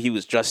 You know what I mean? He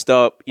was dressed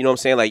up. You know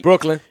what I'm saying?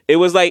 Brooklyn. It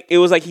was like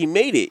he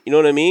made it. You know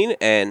what I mean?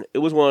 And it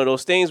was one of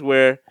those things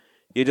where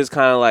you're just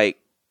kind of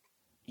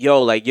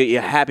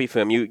you're happy for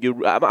him.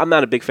 I'm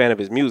not a big fan of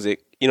his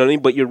music. You know what I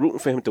mean? But you're rooting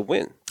for him to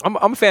win. I'm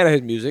a fan of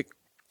his music.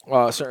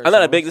 There's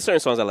certain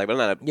songs I like, but I'm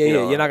not a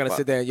You're not gonna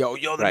sit there and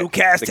the new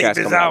Cass tape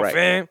is out,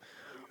 fam.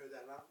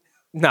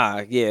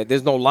 Nah,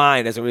 there's no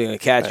line that's really gonna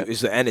catch you.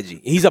 It's the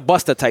energy. He's a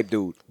Buster type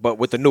dude, but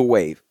with the new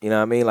wave. You know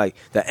what I mean?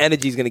 The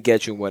energy's gonna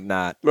get you and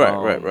whatnot.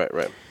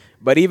 Right.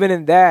 But even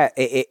in that,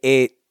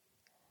 it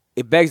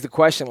begs the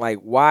question,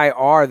 why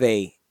are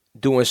they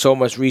doing so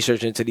much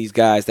research into these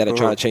guys that are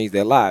trying to change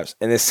their lives?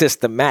 And it's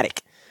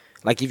systematic.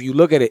 If you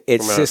look at it,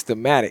 it's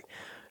systematic.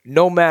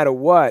 No matter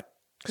what.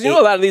 Because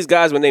a lot of these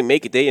guys, when they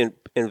make it, they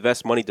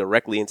invest money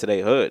directly into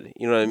their hood.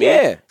 You know what I mean?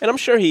 Yeah. And I'm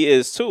sure he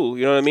is too.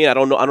 You know what I mean? I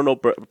don't know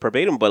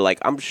verbatim, but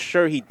I'm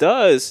sure he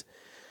does.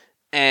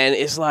 And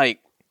it's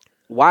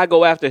why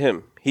go after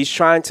him? He's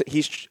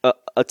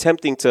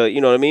attempting to, you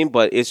know what I mean?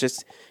 But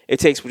it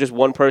takes just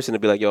one person to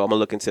be like, yo, I'm gonna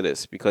look into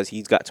this because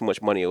he's got too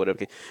much money or whatever.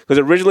 Because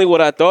originally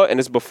what I thought,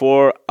 and it's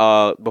before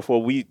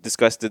we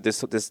discussed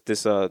this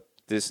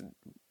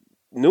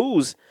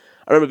news,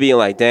 I remember being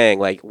like, dang,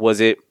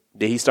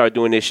 did he start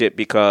doing this shit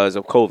because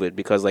of COVID?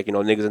 Because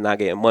niggas are not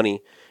getting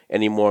money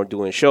anymore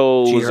doing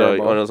shows or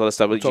all those other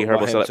stuff. G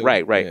Herbo,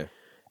 right. Yeah.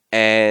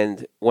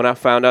 And when I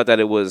found out that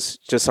it was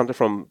just something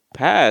from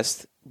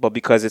past, but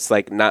because it's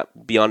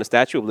not beyond the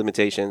statute of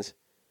limitations,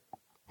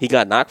 he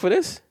got knocked for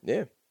this?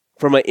 Yeah.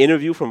 From an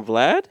interview from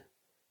Vlad?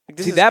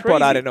 See, that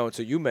part I didn't know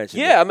until you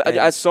mentioned it.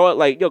 I saw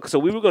it so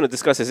we were going to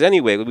discuss this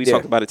anyway. We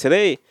talked about it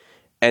today.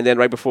 And then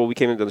right before we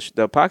came into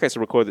the podcast to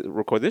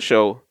record this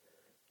show,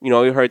 we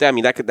heard that. I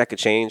mean, that could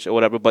change or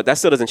whatever, but that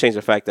still doesn't change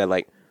the fact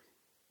that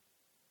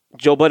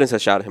Joe Budden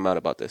has shouted him out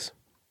about this.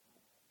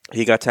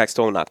 He got Tax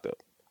Stone knocked up.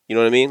 You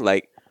know what I mean?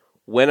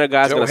 When are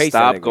guys going to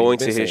stop going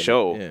to his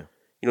show? Yeah.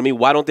 You know what I mean?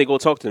 Why don't they go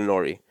talk to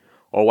Nori?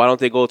 Or why don't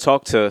they go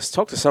talk to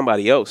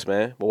somebody else,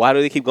 man? But why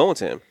do they keep going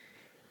to him?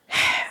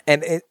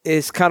 And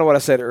it's kind of what I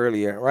said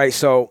earlier, right?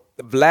 So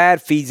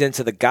Vlad feeds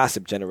into the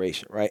gossip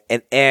generation, right?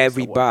 And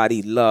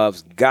everybody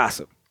loves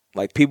gossip.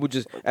 People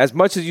just, as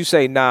much as you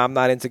say, nah, I'm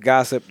not into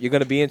gossip, you're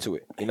going to be into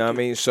it. You know what I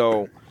mean?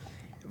 So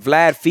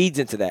Vlad feeds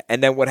into that.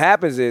 And then what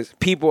happens is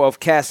people of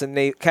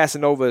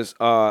Casanova's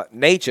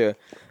nature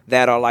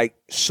that are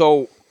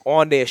so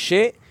on their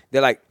shit,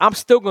 they're like, I'm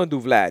still going to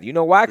do Vlad. You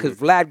know why? Because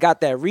Vlad got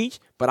that reach,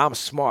 but I'm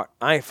smart.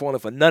 I ain't falling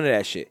for none of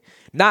that shit.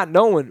 Not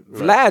knowing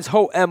Vlad's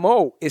whole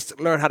MO is to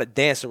learn how to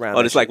dance around.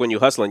 Oh, it's when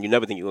you're hustling, you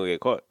never think you're going to get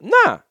caught.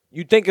 Nah.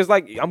 You think it's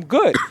I'm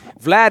good.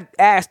 Vlad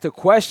asked the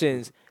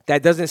questions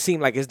that doesn't seem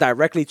like it's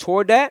directly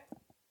toward that,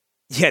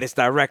 yet it's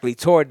directly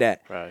toward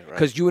that. Right.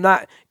 Because you're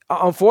not,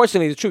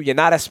 unfortunately, the truth, you're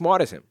not as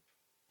smart as him.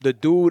 The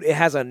dude, it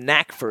has a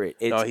knack for it.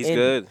 No, he's in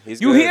good. him. He's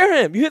you good. hear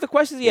him. You hear the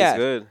questions he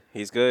asks.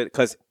 He's good.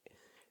 Because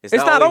it's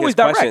not only always his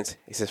direct. questions.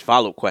 It's his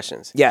follow-up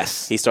questions.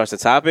 Yes. He starts the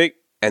topic,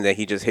 and then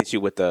he just hits you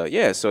with the,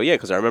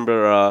 because I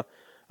remember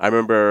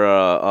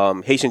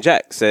Haitian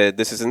Jack said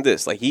this isn't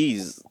this. Like,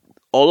 he's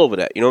all over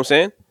that. You know what I'm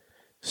saying?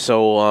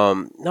 So,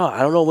 no, I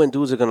don't know when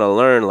dudes are going to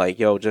learn, like,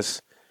 yo,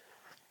 just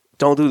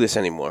don't do this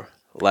anymore.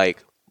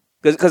 Like,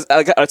 because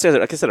like I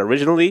said,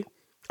 originally,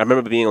 I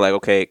remember being like,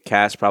 okay,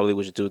 Cass probably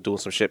was doing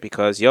some shit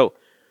because, yo,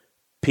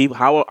 people,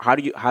 how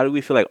do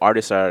we feel like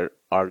artists are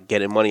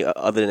getting money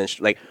other than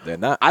like They're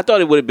not. I thought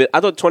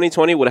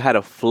 2020 would have had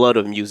a flood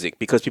of music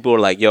because people were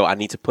like, yo, I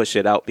need to push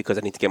it out because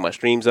I need to get my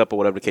streams up or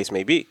whatever the case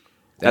may be.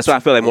 That's why I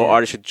feel like more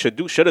artists should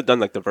have done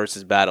like the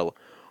versus battle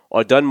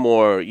or done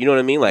more. You know what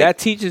I mean? Like that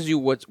teaches you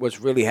what's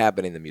really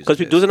happening in the music.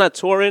 because dudes are not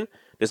touring.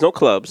 There's no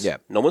clubs. Yeah.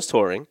 No one's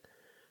touring.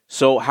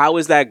 So how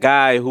is that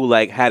guy who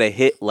like had a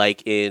hit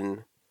like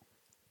in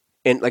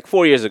like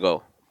 4 years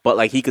ago, but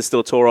like he could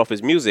still tour off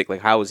his music?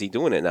 Like how is he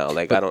doing it now?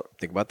 Like But I don't.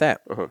 think about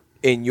that. Uh-huh.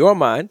 In your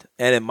mind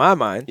and in my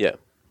mind, Yeah.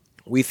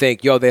 we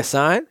think, yo, they're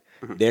signed,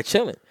 they're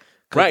chilling.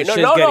 'Cause Right. the No.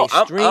 shit's getting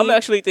I'm streamed.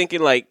 actually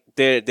thinking like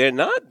they're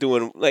not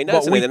doing like not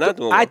But saying they're not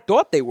doing. I Well.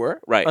 thought they were,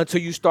 Right.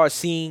 until you start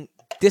seeing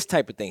this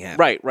type of thing happen.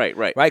 Right.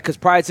 Right, because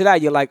prior to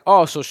that, you're like,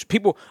 oh, so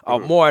people are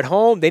more at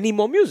home. They need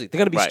more music. They're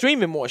gonna be Right.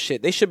 streaming more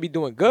shit. They should be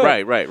doing good.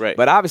 Right.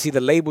 But obviously,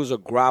 the labels are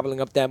groveling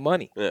up that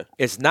money. Yeah.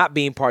 It's not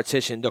being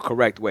partitioned the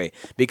correct way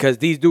because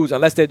these dudes,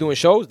 unless they're doing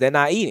shows, they're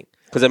not eating.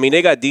 Because I mean,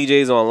 they got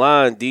DJs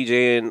online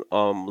DJing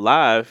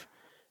live,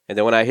 and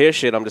then when I hear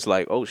shit, I'm just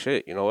like, oh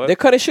shit, you know what? They're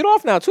cutting shit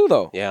off now too,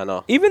 though. Yeah, I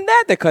know. Even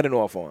that they're cutting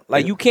off on.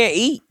 Like you can't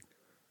eat.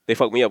 They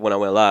fucked me up when I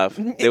went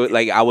live. They would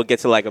like I would get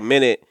to like a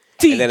minute.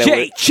 DJ and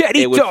then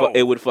Chetito.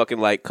 it would fucking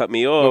like cut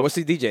me off. Wait, what's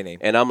the DJ name?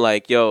 And I'm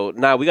like, yo,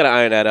 nah, we gotta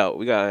iron that out. I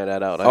Oh,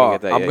 didn't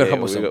get that. I'm Yeah, gonna yeah,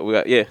 come with some. we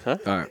got, yeah, huh?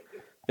 All right.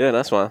 Yeah,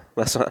 that's fine.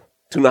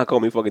 Do not call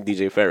me fucking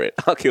DJ Ferret.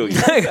 I'll kill you.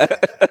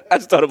 I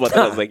just thought about that.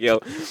 I was like, yo,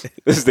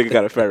 this nigga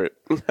got a ferret.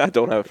 I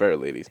don't have a ferret,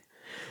 ladies.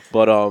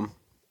 But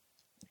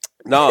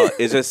no,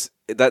 it's just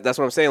that's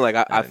what I'm saying. Like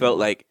I felt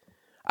like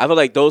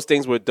those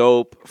things were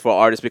dope for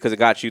artists because it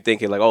got you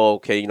thinking like, oh,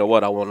 okay, you know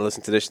what? I want to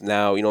listen to this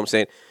now. You know what I'm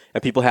saying?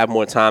 And people have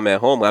more time at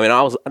home. I mean,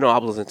 I was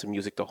listening to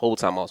music the whole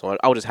time. Also,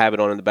 I would just have it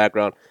on in the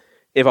background.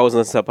 If I was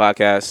listening to a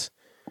podcast,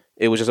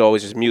 it was just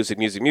always just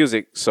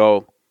music.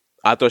 So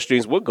I thought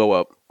streams would go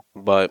up,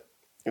 but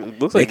it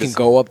looks They like can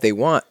go up they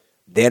want.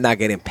 They're not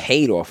getting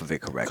paid off of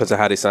it correctly. because of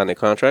how they signed their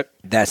contract.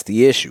 That's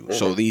the issue.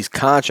 So these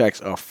contracts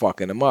are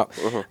fucking them up.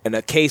 In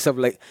a case of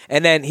like,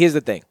 and then here's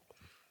the thing.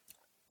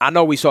 I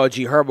know we saw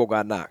G Herbo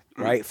got knocked,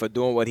 right, for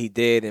doing what he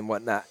did and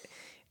whatnot.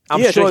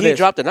 I'm sure he there's-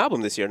 dropped an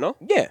album this year, no?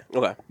 Yeah.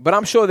 Okay. But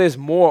I'm sure there's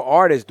more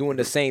artists doing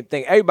the same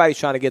thing. Everybody's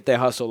trying to get their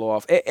hustle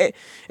off.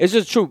 It's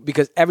just true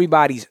because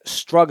everybody's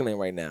struggling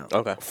right now.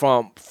 Okay.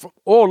 From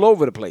all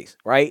over the place,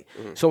 right?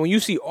 So when you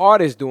see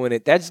artists doing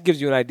it, that just gives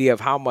you an idea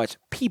of how much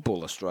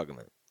people are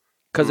struggling.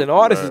 Because an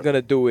artist is going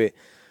to do it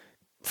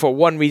for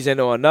one reason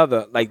or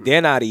another. Like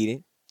they're not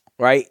eating,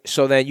 right?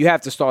 So then you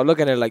have to start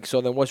looking at it like, so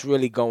then what's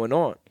really going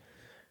on?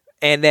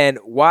 And then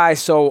why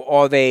so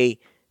are they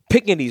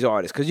picking these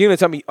artists? Because you're going to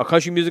tell me a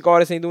country music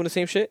artist ain't doing the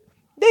same shit?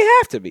 They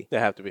have to be. They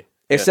have to be.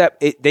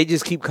 Except they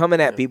just keep coming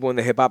at people in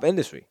the hip hop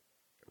industry.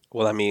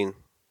 Well, I mean,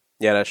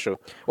 yeah, that's true.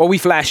 Well, we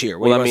flashier.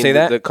 What, Well, you I want to mean, say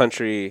that?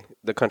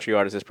 the country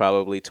artist is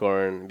probably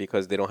touring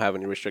because they don't have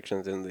any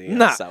restrictions in the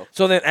Nah. South.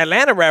 So then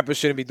Atlanta rappers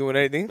shouldn't be doing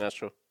anything. That's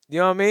true. You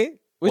know what I mean?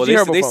 Where'd Well, you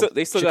hear about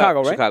they from? still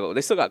Chicago, got right? Chicago.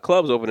 They still got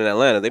clubs open in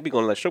Atlanta. They be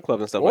going to like strip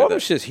clubs and stuff All like them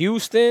that. shit's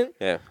Houston.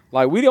 Yeah.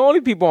 Like, we the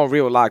only people on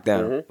real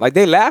lockdown. Like,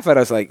 they laugh at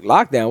us like,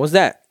 lockdown? What's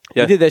that?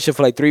 Yeah. We did that shit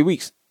for like 3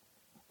 weeks.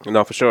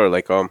 No, for sure.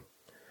 Like, I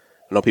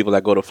know people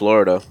that go to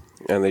Florida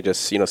and they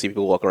just, see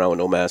people walk around with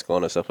no mask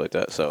on and stuff like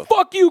that. So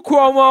Fuck you,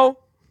 Cuomo.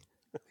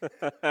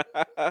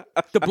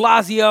 De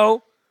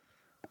Blasio.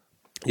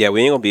 yeah,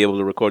 we ain't gonna be able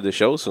to record the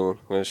show soon.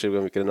 We're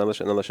gonna get another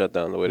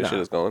shutdown the way the shit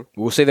is going.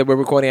 We'll say that we're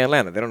recording in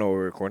Atlanta. They don't know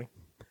we're recording.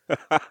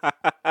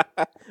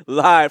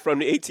 Live from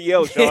the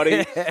ATL,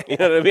 shorty. You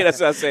know what I mean? That's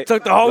what I say.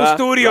 Took the whole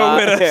studio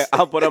with us. Yeah,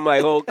 I'll put on my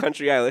whole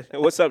country island.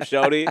 What's up,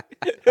 shorty?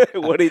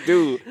 What do you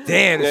do?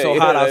 Damn, it's so You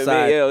hot know what I mean?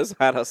 outside. Yeah, it's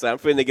hot outside. I'm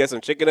finna get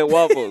some chicken and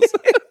waffles.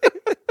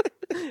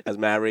 That's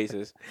mad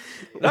racist.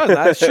 No,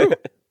 that's true.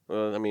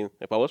 Well, I mean,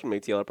 if I was from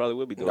ATL, I probably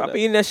would be doing I'll that. be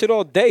eating that shit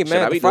all day, Shit,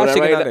 man. I The be fried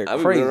doing that chicken right out there now. I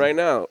be crazy. doing it right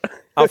now.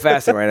 I'm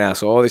fasting right now,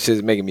 so all this shit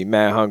is making me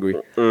mad hungry.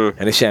 And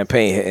the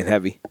champagne hitting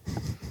heavy.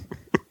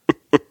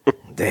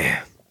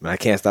 Damn. Man, I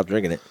can't stop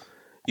drinking it.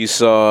 You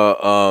saw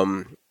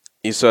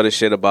the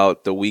shit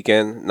about The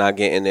Weeknd not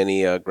getting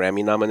any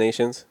Grammy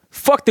nominations.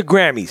 Fuck the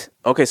Grammys.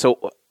 Okay, so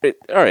all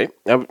right,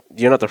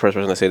 you're not the first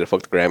person to say that.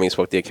 Fuck the Grammys,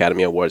 fuck the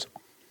Academy Awards.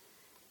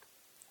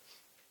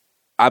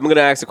 I'm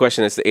gonna ask the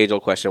question. It's the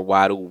age-old question.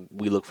 Why do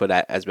we look for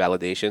that as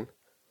validation?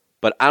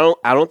 But I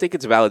don't think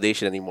it's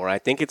validation anymore. I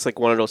think it's like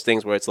one of those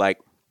things where it's like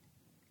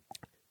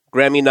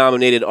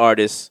Grammy-nominated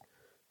artist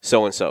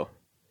so and so,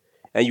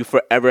 and you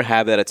forever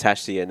have that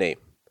attached to your name.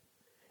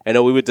 I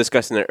know we were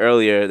discussing it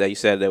earlier that you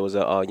said there was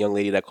a young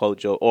lady that called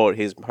Joe, or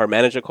her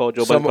manager called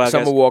Joe Budden podcast.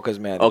 Summer Walker's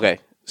manager. Okay,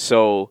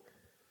 so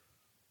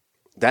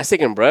that's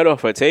taking bread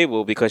off her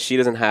table because she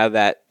doesn't have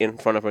that in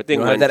front of her thing.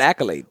 You don't have that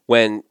accolade.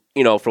 When,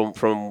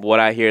 from what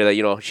I hear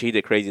that, she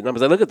did crazy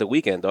numbers. I look at The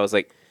Weeknd, I was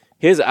like,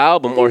 his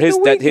album or his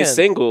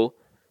single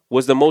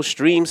was the most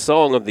streamed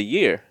song of the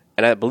year.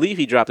 And I believe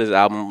he dropped his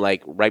album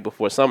like right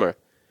before summer.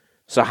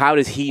 So how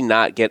does he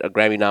not get a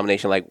Grammy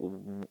nomination? Like,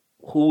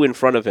 who in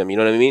front of him? You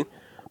know what I mean?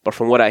 But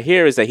from what I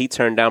hear is that he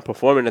turned down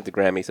performing at the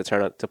Grammys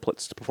to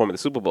perform at the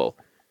Super Bowl,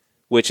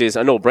 which is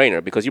a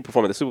no-brainer because you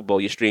perform at the Super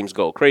Bowl, your streams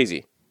go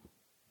crazy.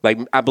 Like,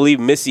 I believe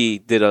Missy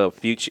did a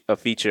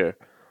feature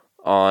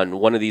on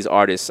one of these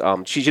artists.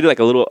 She did like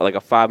a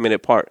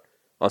 5-minute part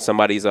on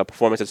somebody's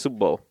performance at the Super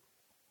Bowl.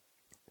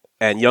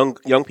 And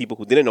young people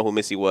who didn't know who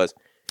Missy was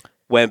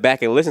went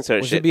back and listened to her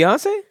Was shit. it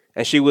Beyonce?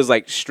 And she was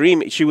like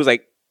streaming. She was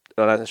like,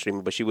 no, not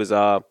streaming, but she was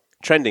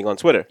trending on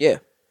Twitter. Yeah.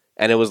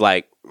 And it was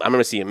like, I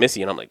remember seeing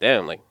Missy, and I'm like,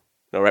 damn, like,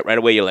 right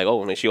away you're like,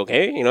 oh, is she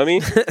okay? You know what I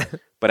mean?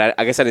 But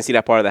I guess I didn't see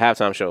that part of the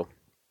halftime show.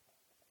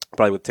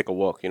 Probably would take a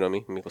walk. You know what I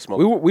mean? Maybe go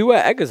smoke. We were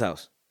at Edgar's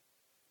house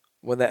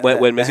when Missy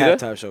the did?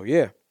 halftime show.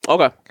 Yeah.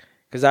 Okay.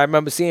 Because I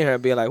remember seeing her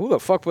and being like, who the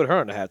fuck put her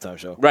on the halftime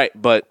show? Right,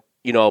 but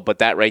but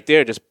that right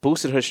there just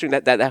boosted her stream.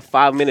 That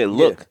 5-minute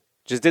look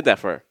just did that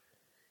for her.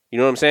 You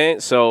know what I'm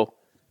saying? So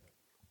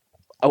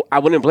I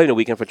wouldn't blame The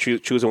Weeknd for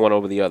choosing one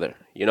over the other.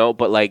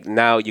 But like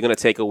now you're gonna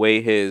take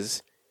away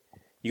his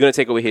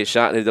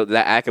shot,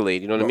 that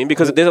accolade. You know what I mean?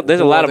 Because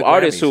there's a lot of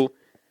artists who.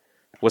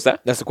 What's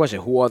that? That's the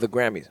question. Who are the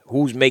Grammys?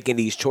 Who's making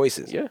these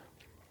choices? Yeah.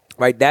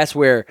 Right. That's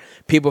where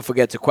people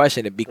forget to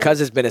question it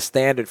because it's been a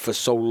standard for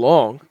so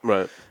long.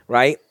 Right.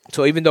 Right.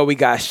 So even though we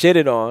got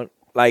shitted on,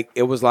 like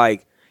it was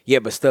like, yeah,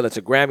 but still it's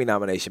a Grammy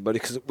nomination. But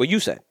because what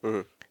you said,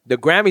 the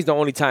Grammys don't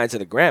only tie into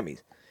the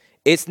Grammys.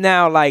 It's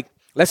now like,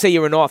 let's say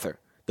you're an author.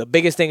 The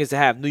biggest thing is to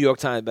have New York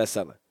Times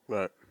bestseller.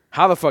 Right.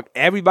 How the fuck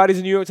everybody's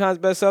a New York Times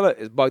bestseller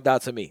is bugged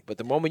out to me. But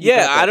the moment you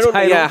I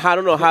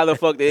don't know how the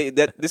fuck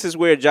this is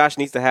where Josh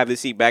needs to have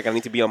this seat back. I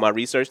need to be on my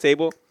research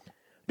table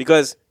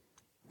because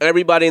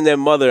everybody and their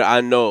mother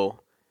I know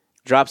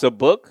drops a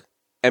book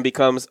and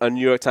becomes a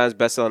New York Times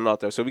bestselling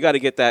author. So we got to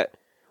get that.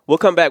 We'll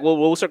come back.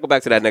 We'll circle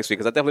back to that next week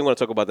because I definitely want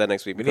to talk about that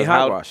next week. We need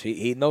Hogwash.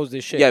 He knows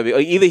this shit. Yeah,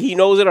 either he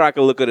knows it or I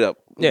can look it up.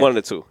 Yeah. One of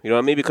the two. You know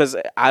what I mean? Because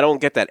I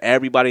don't get that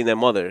everybody and their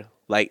mother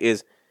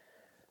is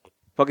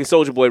fucking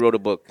Soulja Boy wrote a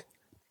book.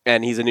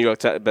 And he's a New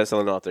York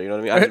best-selling author. You know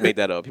what I mean? I just made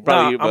that up. He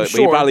probably, I'm but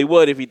sure. he probably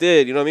would if he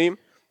did. You know what I mean?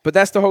 But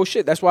that's the whole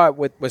shit. That's why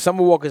when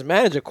Summer Walker's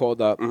manager called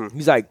up,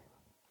 he's like,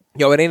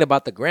 yo, it ain't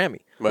about the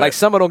Grammy. Right. Like,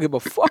 Summer don't give a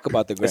fuck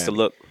about the Grammy. It's the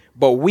look.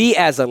 But we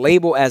as a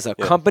label, as a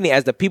company,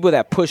 as the people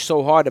that push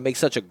so hard to make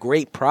such a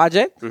great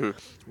project,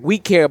 we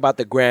care about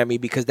the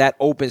Grammy because that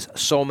opens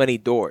so many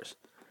doors.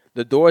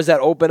 The doors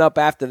that open up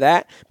after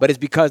that, but it's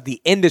because the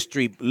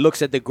industry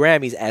looks at the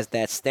Grammys as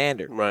that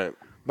standard. Right.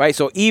 Right?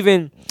 So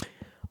even...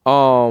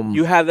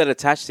 you have that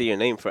attached to your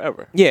name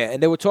forever. Yeah,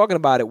 and they were talking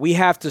about it. We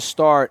have to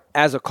start,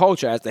 as a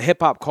culture, as the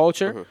hip-hop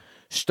culture,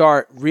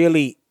 start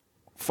really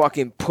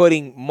fucking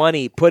putting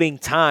money, putting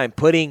time,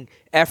 putting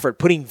effort,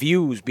 putting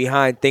views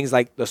behind things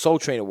like the Soul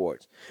Train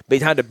Awards,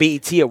 behind the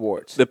BET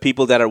Awards. The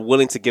people that are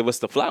willing to give us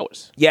the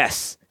flowers.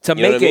 Yes, to You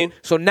know make what I it. mean?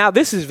 So now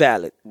this is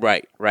valid.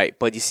 Right.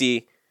 But you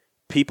see,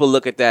 people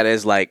look at that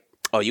as like,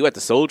 oh, you at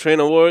the Soul Train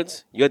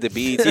Awards? You at the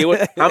BET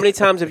Awards? How many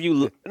times have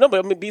you... No,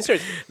 but I mean, being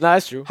serious. No,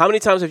 that's true. How many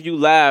times have you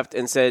laughed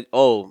and said,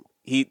 oh,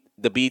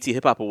 the BET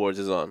Hip Hop Awards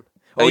is on?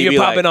 Oh, you're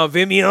popping on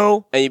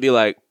Vimeo? And you'd be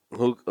like,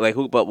 who?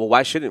 But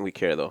why shouldn't we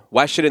care, though?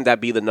 Why shouldn't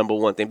that be the number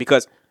one thing?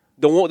 Because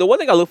the one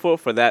thing I look for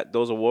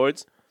those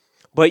awards,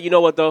 but you know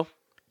what, though?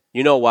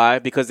 You know why?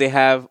 Because they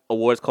have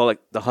awards called,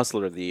 like, the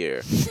Hustler of the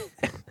Year.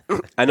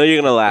 I know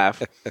you're going to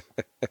laugh,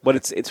 but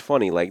it's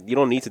funny. Like, you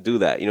don't need to do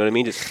that. You know what I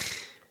mean? Just...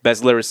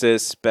 Best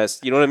lyricist,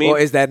 best, you know what I mean? Or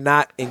is that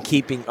not in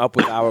keeping up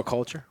with our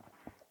culture?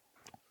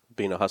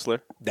 Being a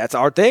hustler? That's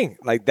our thing.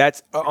 Like,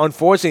 that's,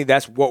 unfortunately,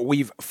 that's what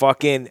we've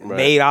fucking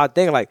made our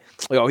thing. Like,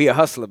 yo, he a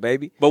hustler,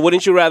 baby. But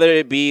wouldn't you rather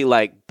it be,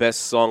 like,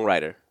 best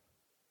songwriter?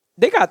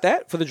 They got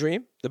that for the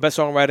Dream. The best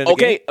songwriter in the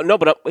game. Okay, no,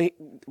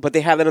 but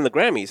they have that in the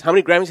Grammys. How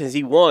many Grammys has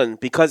he won?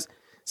 Because,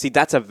 see,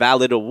 that's a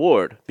valid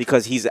award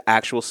because he's an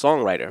actual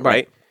songwriter,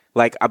 right?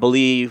 Like, I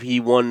believe he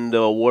won the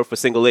award for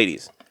Single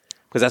Ladies.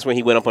 Because that's when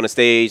he went up on the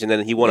stage, and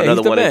then he won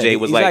another one, and Jay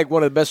was he's like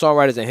one of the best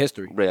songwriters in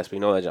history. Yes, we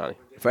know that, Johnny.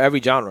 For every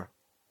genre.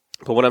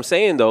 But what I'm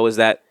saying, though, is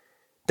that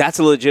that's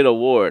a legit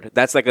award.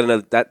 That's like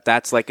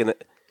an...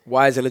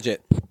 Why is it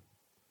legit?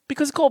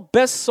 Because it's called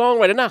Best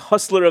Songwriter, not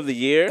Hustler of the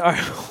Year. All right,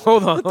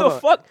 hold on. What the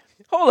fuck?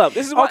 Hold up.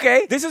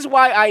 This is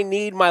why I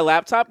need my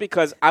laptop,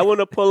 because I want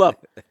to pull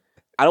up.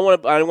 I don't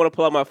want to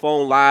pull up my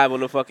phone live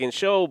on the fucking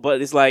show,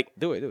 but it's like...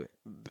 Do it.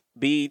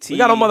 BET. We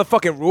got no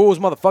motherfucking rules,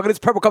 motherfucker. This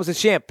Purple Cups and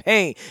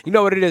Champagne. You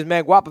know what it is,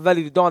 man.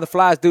 Guapavelli, the Dawn, the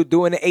Flies, dude,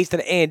 doing the Ace to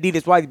the A and D.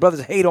 That's why these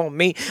brothers hate on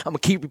me. I'm going to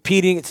keep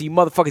repeating it so you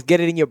motherfuckers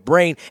get it in your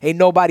brain. Ain't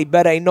nobody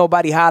better, ain't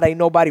nobody hotter, ain't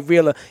nobody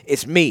realer.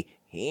 It's me.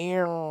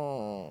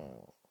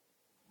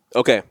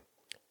 Okay.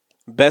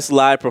 Best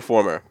live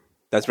performer.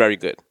 That's very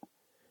good.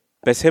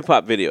 Best hip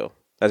hop video.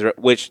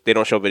 Which they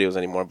don't show videos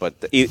anymore, but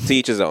to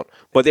each his own.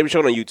 But they were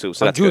shown on YouTube,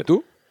 so that's good.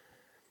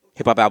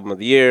 Hip hop album of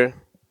the year,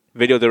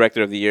 video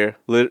director of the year,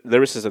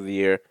 lyricist of the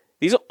year.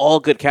 These are all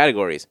good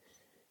categories.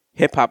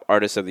 Hip hop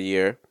artist of the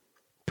year,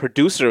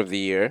 producer of the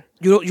year.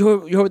 You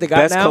heard what they got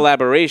best now?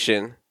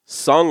 collaboration,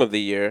 song of the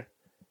year,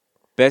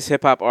 best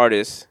hip hop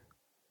artist.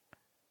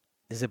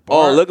 Is it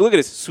bar? Oh, look at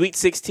this. Sweet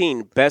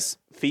 16, best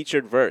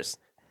featured verse.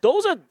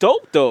 Those are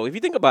dope, though, if you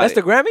think about That's it.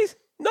 the Grammys?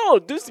 No,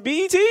 this is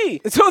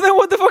BET. So then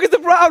what the fuck is the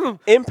problem?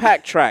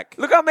 Impact track.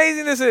 Look how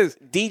amazing this is.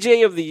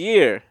 DJ of the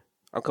year.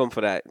 I'm coming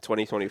for that in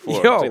 2024.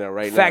 I'm Yo, saying that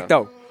right fact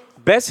now. though.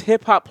 Best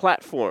hip hop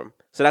platform.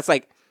 So that's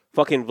like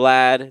fucking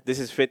Vlad. This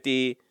is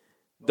 50.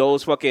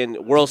 Those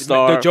fucking World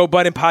Star. The Joe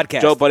Budden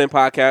podcast. Joe Budden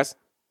podcast.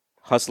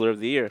 Hustler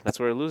of the year. That's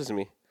where it loses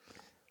me.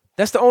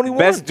 That's the only one.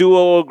 Best duo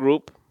or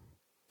group.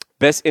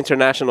 Best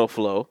international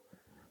flow.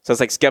 So it's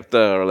like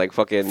Skepta or like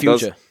fucking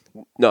Future.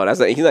 No, that's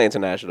not, he's not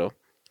international.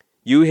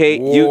 You hate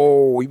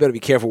Whoa, you better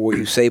be careful what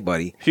you say,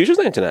 buddy. Future's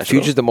not international.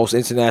 Future's the most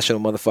international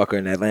motherfucker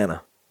in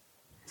Atlanta.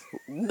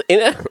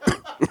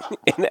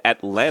 in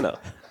Atlanta.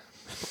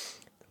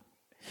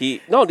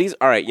 These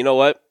all right, you know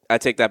what? I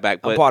take that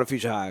back. But I'm part of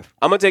Future Hive.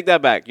 I'm gonna take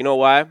that back. You know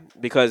why?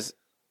 Because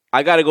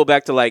I gotta go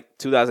back to like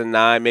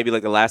 2009, maybe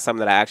like the last time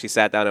that I actually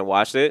sat down and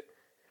watched it.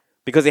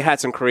 Because they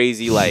had some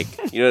crazy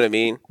like, you know what I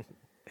mean?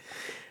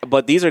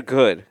 But these are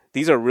good.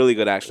 These are really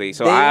good actually.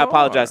 So I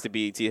apologize to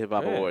BET Hip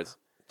Hop Awards.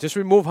 Just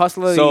remove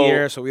Hustler of the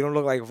Year so we don't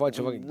look like a bunch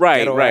of fucking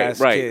ghetto-ass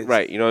kids.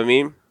 Right. You know what I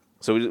mean?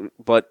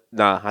 But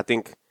I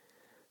think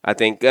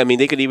I mean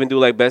they could even do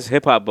like best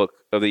hip hop book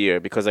of the year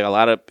because like a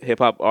lot of hip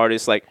hop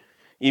artists like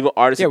even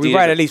artists. Yeah, we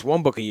write at least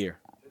one book a year.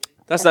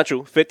 That's not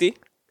true. 50,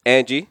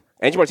 Angie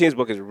Martinez's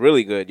book is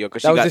really good, yo,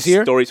 because she got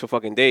stories for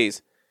fucking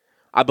days.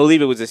 I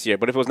believe it was this year,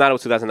 but if it was not, it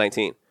was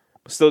 2019.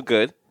 But still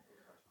good.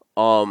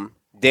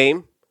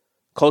 Dame,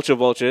 Culture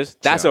Vultures.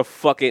 That's a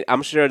fucking.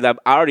 I'm sure that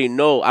I already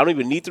know. I don't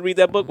even need to read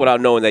that book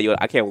without knowing that.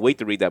 I can't wait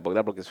to read that book.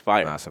 That book is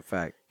fire. That's a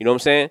fact. You know what I'm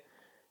saying?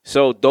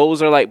 So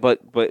those are like, but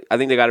I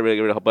think they got to really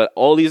get rid of. But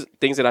all these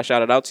things that I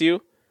shouted out to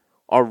you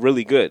are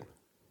really good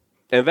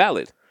and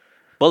valid.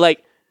 But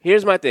like,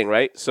 here's my thing,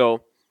 right?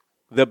 So,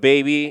 The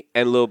Baby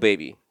and Lil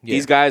Baby. Yeah.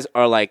 These guys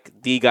are like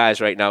the guys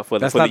right now for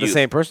That's for not the the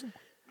same person?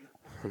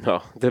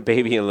 No, The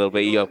Baby and Lil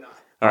Baby. Yo.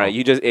 All right,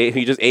 you just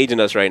aging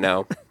us right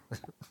now.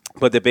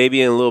 But The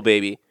Baby and Lil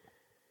Baby,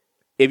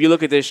 if you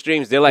look at their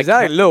streams, they're like... Is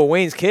that like Lil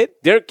Wayne's kid?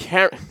 They're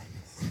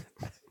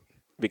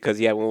because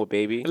he had one with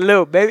Baby.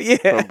 Lil Baby, yeah.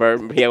 He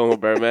had one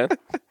with Birdman.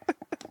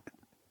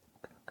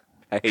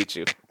 I hate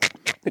you.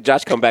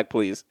 Josh, come back,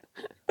 please.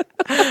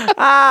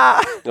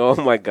 Oh,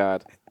 my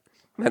God.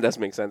 That does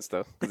make sense,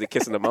 though, because they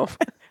kiss in the mouth.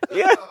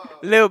 Yeah,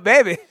 Lil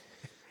Baby.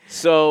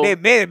 So...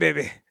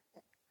 Baby.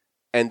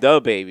 And The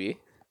Baby,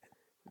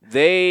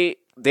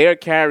 they're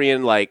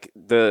carrying, like,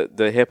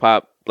 the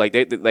hip-hop, like,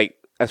 they like,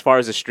 as far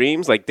as the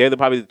streams, like, they're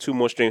probably the two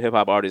most streamed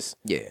hip-hop artists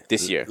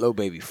this year. Lil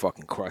Baby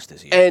fucking crushed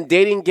this year. And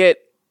they didn't get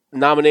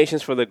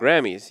nominations for the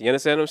Grammys. You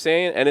understand what I'm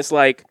saying? And it's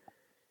like,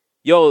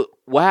 yo,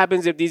 what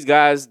happens if these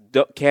guys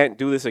can't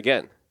do this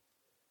again?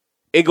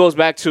 It goes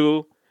back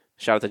to,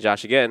 shout out to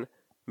Josh again,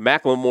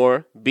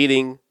 Macklemore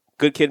beating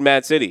Good Kid,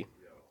 Mad City.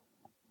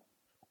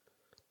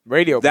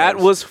 Radio play. That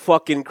was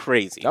fucking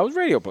crazy. That was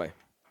radio play.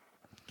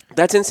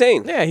 That's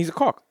insane. Yeah, he's a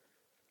cock.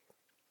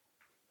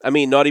 I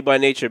mean, Naughty by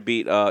Nature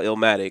beat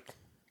Illmatic.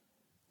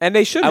 And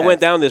they should have. I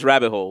went down this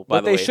rabbit hole, by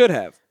the way. But they should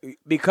have.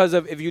 Because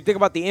of if you think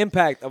about the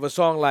impact of a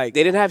song like...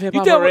 They didn't have Hip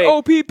Hop You Hooray.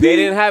 dealt with OPP. They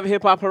didn't have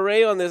Hip Hop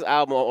Hooray on this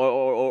album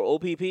or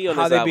OPP on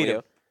How this they album. beat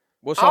him?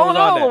 What I song don't was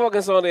on know there? what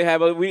fucking song they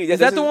have. But Is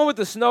that the one with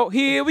the snow?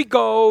 Here we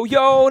go,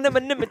 yo. That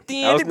was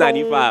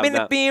 95.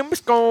 That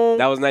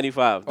was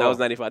 95. That was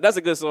 95. That's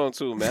a good song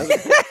too, man.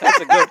 That's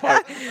a good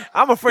part.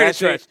 I'm afraid of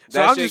Stretch,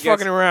 so I'm just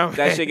fucking around.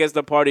 That shit gets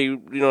the party,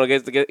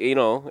 gets to get,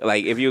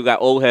 like if you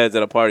got old heads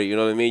at a party, you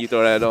know what I mean? You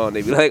throw that on,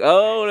 they be like,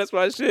 oh, that's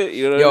my shit.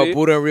 You know what I mean? Yo,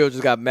 Buddha and Real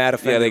just got mad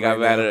offended. Yeah, they got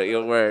mad now. at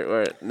it.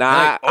 Word. Nah,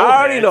 Like, I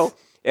already heads. know.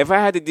 If I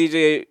had to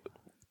DJ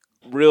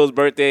Real's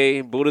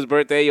birthday, Buddha's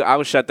birthday, I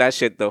would shut that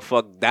shit the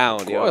fuck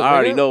down. Yo. I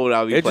already know what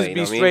I'll be It'd playing.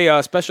 just be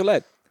straight special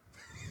ed.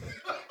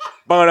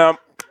 Ba-dum.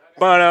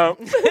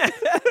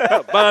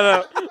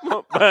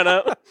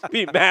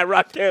 Be mad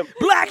rock him.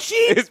 Black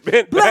Sheep. It's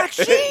been Black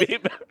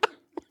Sheep.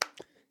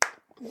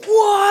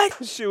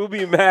 What? She will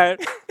be mad.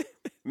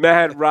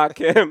 Mad rock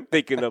him.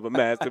 Thinking of a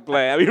master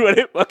plan. I mean,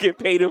 running fucking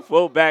paid in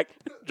full back,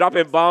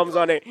 dropping bombs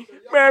on it. Big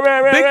Big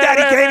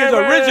Daddy Kane is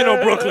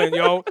original Brooklyn,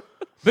 yo.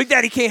 Big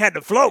Daddy Kane had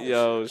the flow.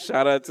 Yo,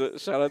 shout out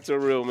to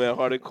Real, man.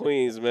 Heart of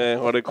Queens, man.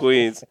 Heart of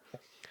Queens.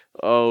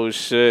 Oh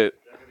shit.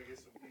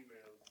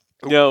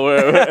 Yo,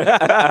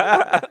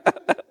 where?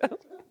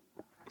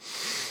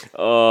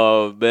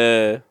 Oh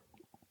man.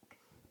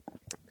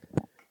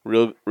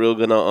 Real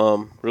gonna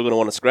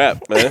want to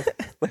scrap, man.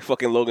 Like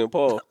fucking Logan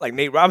Paul. Like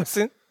Nate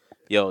Robinson.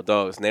 Yo,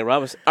 dogs, Nate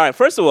Robinson. All right,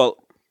 first of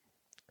all,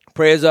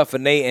 Prayers up for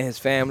Nate and his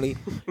family.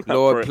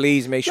 Lord,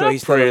 please make sure not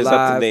he's still prayers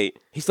alive. up to Nate.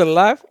 He's still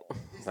alive?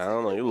 I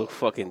don't know. You look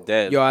fucking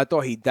dead. Yo, I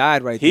thought he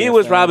died right there. He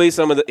was fam.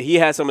 probably he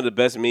had some of the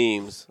best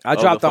memes. I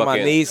dropped on my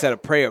knees, said a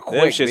prayer Them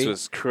quick. shits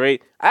was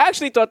great. I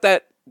actually thought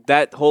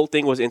that whole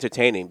thing was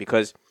entertaining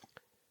because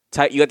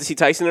you got to see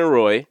Tyson and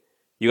Roy.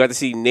 You got to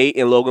see Nate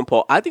and Logan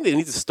Paul. I think they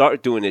need to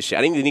start doing this shit.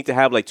 I think they need to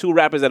have like two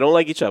rappers that don't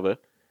like each other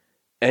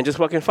and just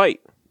fucking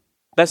fight.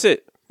 That's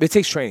it. It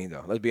takes training,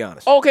 though. Let's be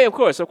honest. Okay, of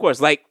course.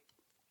 Like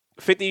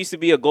 50 used to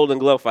be a Golden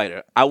Glove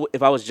fighter.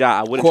 If I was Ja,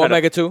 I wouldn't Core try to.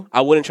 Omega 2?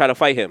 I wouldn't try to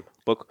fight him.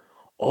 But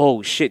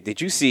oh shit,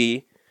 did you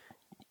see?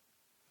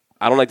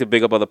 I don't like to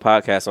big up other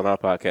podcasts on our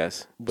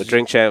podcast, but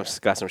Drink Champs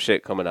got some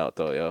shit coming out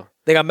though, yo.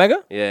 They got Mega?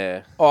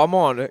 Yeah. Oh, I'm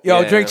on it. Yo,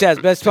 Yeah. Drink Chat's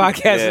best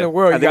podcast in the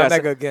world. You got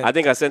Mega again. I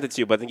think I sent it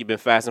to you, but I think you've been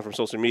fasting from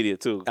social media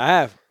too. I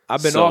have.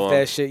 I've been So, off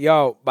that shit.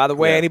 Yo, by the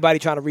way, yeah. anybody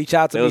trying to reach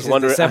out to I me was since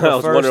wondering, December 1st. I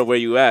was wondering where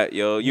you at,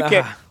 yo.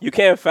 You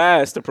can't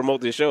fast to promote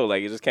this show.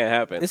 Like it just can't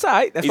happen. It's all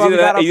right. That's It's why we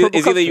either got our that- Purple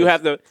it's either Cup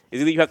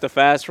you shows. have to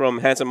fast from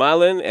Handsome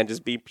Island and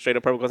just be straight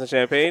up Purple Cups and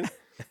Champagne,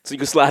 so you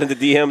can slide into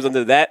DMs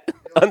under that.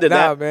 Nah,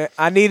 that. man.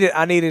 I needed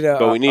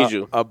But we need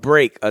you. a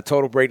break, a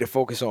total break to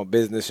focus on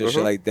business and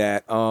shit like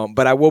that.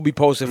 But I will be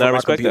posting No, I from my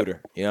respect computer.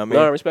 that. You know what I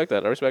No, I mean? respect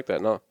that. I respect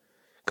that. No,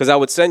 because I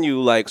would send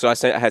you like so. I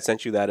had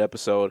sent you that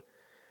episode.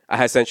 I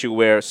had sent you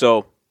where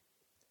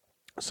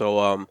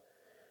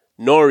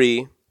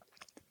Nori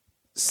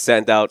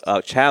sent out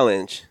a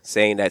challenge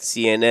saying that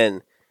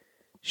CNN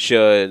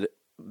should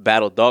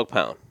battle Dog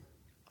Pound.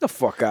 The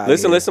fuck out.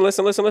 Listen.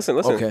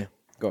 Okay,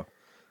 go.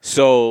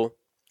 So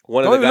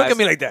one Don't of the even guys look at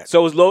me like that. So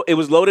it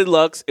was Loaded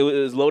Lux. It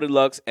was Loaded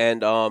Lux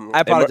and I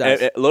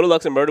apologize. and Loaded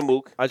Lux and Murder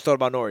Mook. I just thought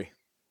about Nori,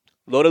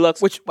 Loaded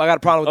Lux, which I got a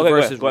problem with Okay, the go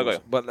ahead, verses go ahead, rules.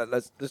 go ahead. But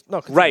let's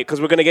no. Continue. right?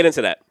 Because we're gonna get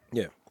into that.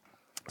 Yeah.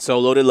 So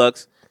Loaded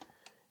Lux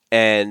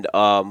and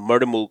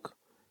Murder Mook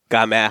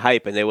got mad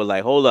hype, and they were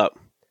like, "Hold up,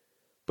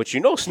 but you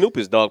know Snoop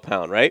is Dog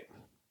Pound, right?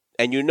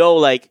 And you know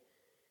like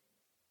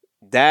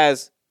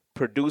Daz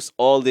produced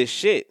all this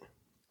shit,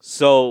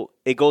 so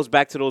it goes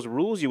back to those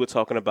rules you were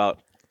talking about,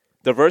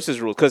 the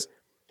versus rules, because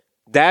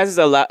Daz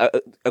is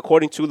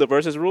according to the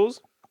versus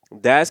rules,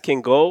 Daz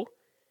can go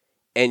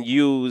and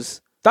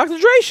use Dr.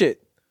 Dre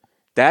shit.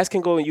 Daz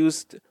can go and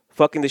use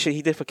fucking the shit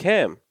he did for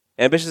Cam.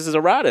 Ambitious as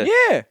a rider.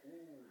 Yeah.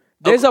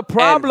 There's a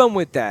problem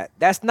with that.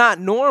 That's not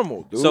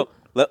normal, dude. So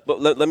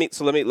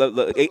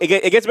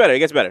it gets better. It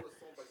gets better.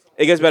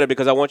 It gets better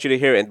because I want you to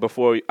hear it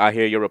before I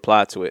hear your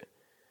reply to it.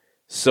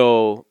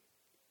 So,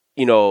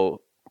 you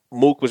know,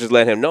 Mook was just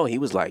letting him know. He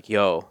was like,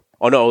 yo.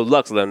 Oh, no,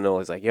 Lux let him know.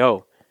 He's like,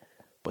 yo,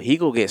 but he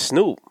go get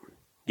Snoop.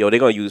 Yo, they're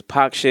going to use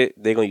Pac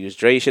shit. They're going to use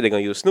Dre shit. They're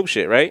going to use Snoop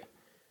shit, right?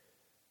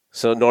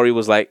 So Nori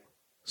was like,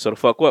 so the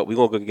fuck what? We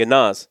going to go get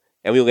Nas.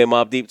 And we going to get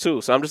Mobb Deep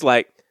too. So I'm just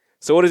like,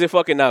 so what is it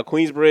fucking now?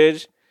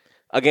 Queensbridge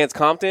against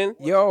Compton?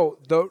 Yo,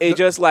 It's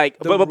just like,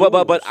 the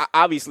but rules.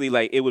 obviously,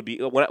 like it would be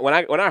when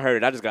I heard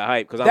it, I just got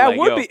hyped because I'm that like,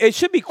 would yo, be. It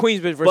should be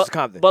Queensbridge versus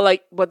Compton.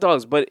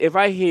 but if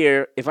I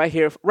hear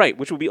right,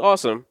 which would be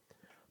awesome,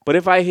 but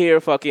if I hear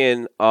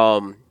fucking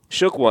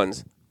Shook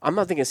Ones, I'm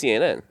not thinking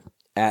CNN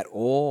at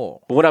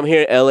all. But when I'm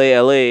hearing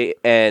LA,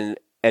 and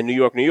New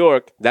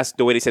York, that's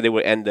the way they said they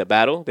would end the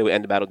battle. They would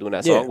end the battle doing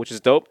that song, Yeah. which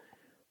is dope.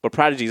 But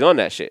Prodigy's on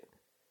that shit.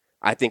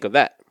 I think of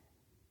that.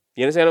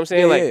 You understand what I'm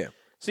saying? Yeah.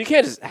 So you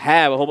can't just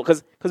have a whole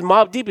because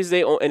Mobb Deep is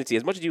their own entity.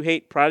 As much as you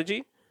hate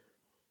Prodigy,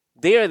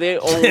 they are their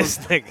own. This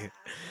nigga.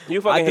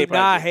 You fucking I do hate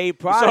not Prodigy. hate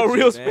Prodigy. You saw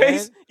Real man.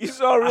 Space? You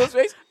saw Real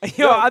Space?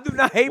 Yo, I do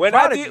not hate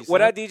Prodigy. When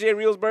son. I DJ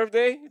Real's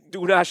birthday,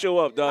 do not show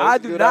up, dog. I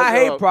do not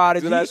hate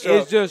Prodigy. Do not show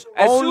It's up. just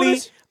As soon only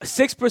as-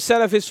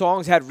 6% of his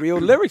songs had real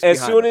lyrics As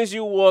behind soon them. as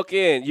you walk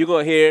in, you're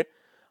gonna hear,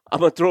 "I'm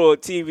gonna throw a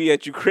TV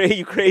at you,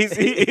 you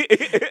crazy."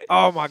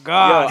 Oh my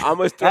God.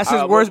 That's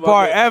his worst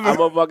part ever.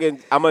 I'm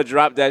gonna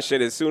drop that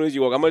shit as soon as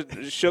you walk. I'm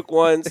gonna Shook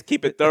Ones,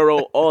 keep it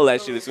thorough, all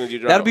that shit as soon as you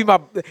drop. That'll be my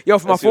for my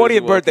As soon as you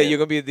 40th walk birthday. in. You're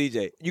gonna be a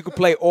DJ. You can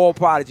play all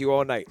Prodigy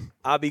all night.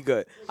 I'll be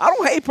good. I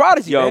don't hate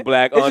Prodigy. Young man.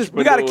 black It's just,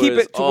 we gotta keep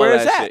it to all where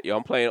it's that at. shit. Yo,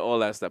 I'm playing all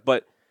that stuff,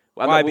 but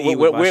YBE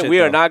was my shit, we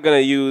are though. not gonna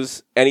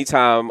use any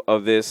time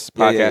of this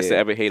Yeah, podcast yeah, to yeah.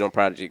 ever hate on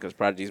Prodigy because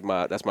Prodigy's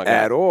that's my guy.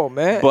 At all,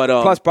 man. But,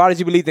 plus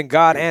Prodigy believed in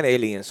God and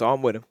aliens, so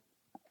I'm with him.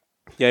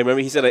 Yeah,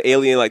 remember he said an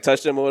alien like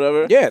touched him or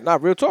whatever. Yeah,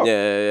 not real talk.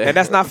 Yeah. And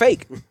that's not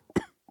fake.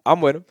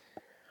 I'm with him.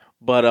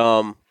 But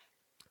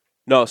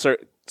no,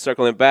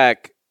 circling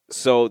back.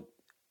 So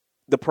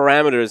the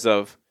parameters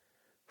of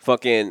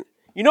fucking,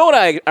 you know what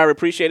I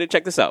appreciated?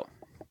 Check this out.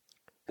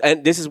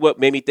 And this is what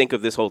made me think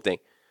of this whole thing.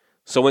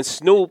 So when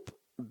Snoop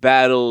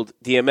battled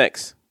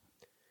DMX,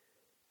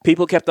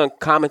 people kept on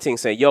commenting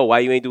saying, "Yo, why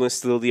you ain't doing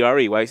Still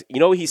DRE?" Why? You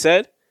know what he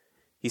said?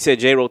 He said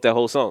Jay wrote that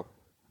whole song.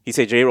 He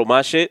said Jay wrote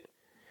my shit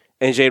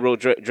and Jay wrote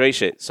Dre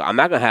shit. So I'm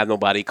not gonna have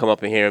nobody come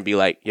up in here and be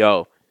like,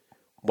 "Yo,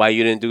 why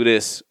you didn't do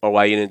this or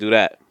why you didn't do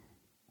that?"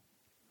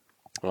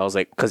 And I was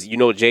like, because you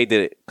know Jay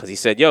did it. Because he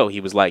said, "Yo,"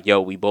 he was like, "Yo,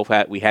 we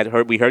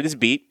heard this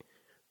beat,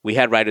 we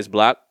had writer's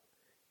block.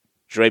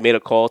 Dre made a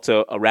call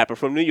to a rapper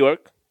from New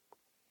York,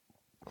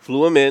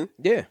 flew him in,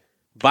 Yeah.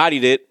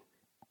 bodied it,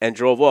 and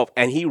drove off.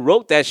 And he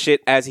wrote that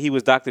shit as he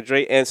was Dr.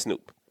 Dre and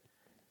Snoop.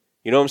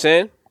 You know what I'm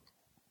saying?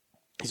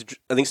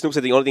 I think Snoop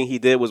said the only thing he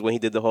did was when he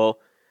did the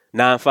whole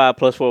 9.5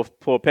 plus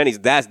 4 pennies.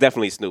 That's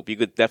definitely Snoop. You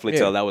could definitely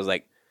tell that was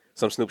like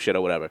some Snoop shit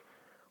or whatever.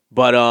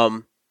 But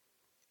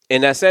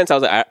in that sense, I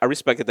was like, I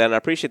respected that and I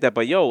appreciate that.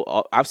 But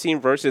yo, I've seen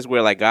verses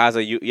where like guys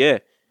are you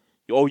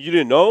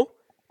didn't know?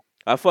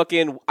 I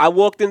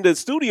walked in the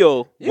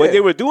studio when they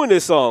were doing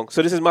this song,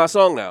 so this is my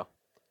song now.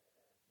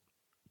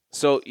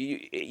 So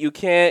you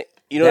can't,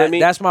 you know what I mean?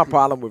 That's my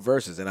problem with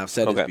verses, and I've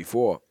said this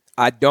before.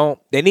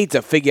 They need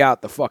to figure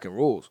out the fucking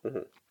rules.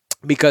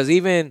 Because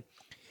even,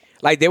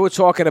 like they were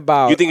talking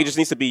about. You think it just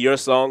needs to be your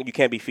song? You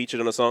can't be featured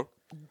on a song?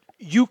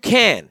 You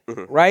can,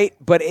 right?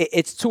 But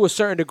it's to a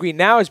certain degree.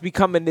 Now it's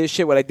becoming this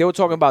shit where like they were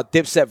talking about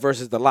Dipset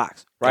versus the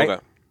Lox, right?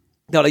 Okay.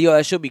 They're like, yo,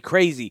 that should be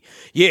crazy.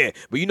 Yeah,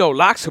 but you know,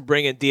 Lox could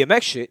bring in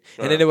DMX shit.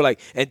 And then they were like,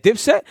 and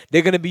Dipset,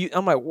 they're going to be,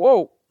 I'm like,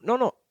 whoa,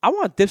 no. I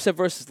want Dipset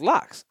versus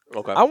Lox.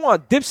 Okay. I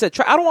want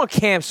Dipset, I don't want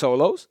Cam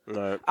solos.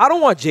 Right. I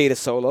don't want Jada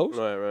solos.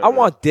 Right, I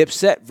want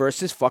Dipset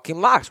versus fucking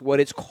Lox, what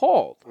it's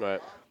called.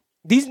 Right.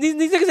 These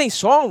niggas ain't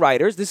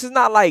songwriters. This is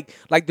not like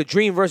The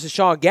Dream versus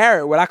Sean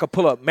Garrett where I could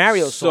pull up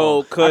Mario's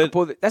song.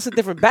 That's a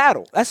different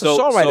battle. That's a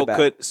songwriter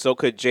battle.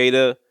 Could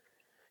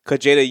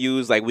Jada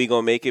use like We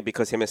Gon' Make It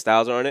because him and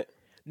Styles are on it?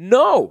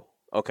 No.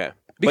 Okay.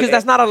 Because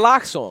that's not a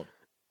Lox song.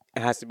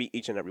 It has to be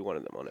each and every one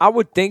of them on it. I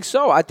would think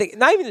so. I think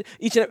not even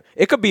each and every,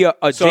 it could be a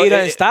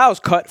Jada and Styles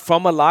cut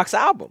from a Lox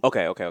album.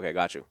 Okay,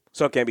 got you.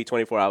 So it can't be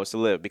 24 Hours to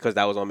Live because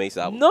that was on Mace's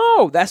album.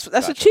 No, that's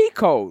a cheat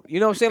code. You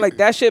know what I'm saying? Like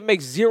that shit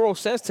makes zero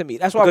sense to me.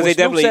 That's why because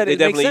they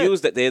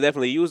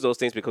definitely use those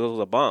things because those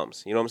are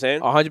bombs. You know what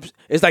I'm saying? 100%.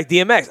 It's like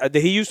DMX.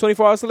 Did he use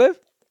 24 Hours to Live?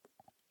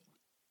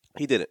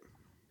 He didn't.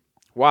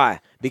 Why?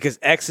 Because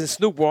X and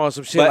Snoop were on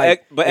some shit.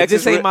 But X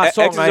this ain't my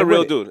song. X is a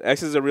real dude.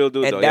 X is a real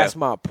dude. And that's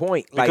my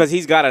point. Because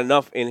he's got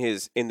enough in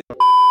the.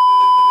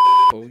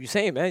 What you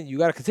saying, man? You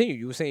gotta continue.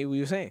 You were saying what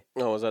you were saying.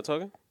 Oh, was I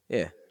talking?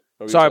 Yeah.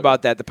 Sorry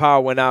about that. The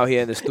power went out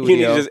here in the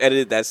studio. You just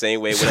edited that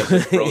same way when I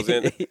just froze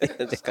in.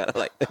 Just kind of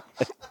like.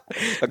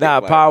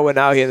 Okay, power went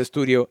out here in the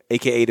studio,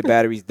 aka the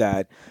batteries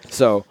died.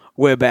 So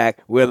we're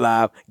back. We're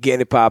live,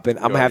 getting it popping.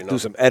 I'm gonna have to do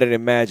some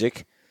editing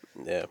magic.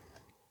 Yeah.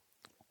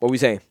 What we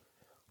saying?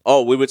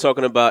 Oh, we were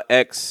talking about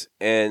X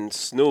and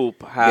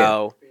Snoop,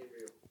 how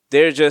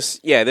they're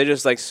just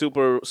like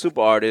super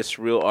artists,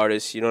 real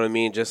artists, you know what I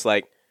mean? Just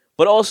like,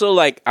 but also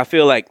like, I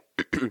feel like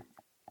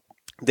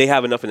they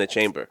have enough in the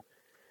chamber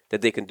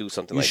that they can do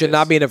something like this. You should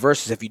not be in the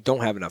verses if you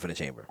don't have enough in the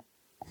chamber.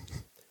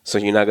 So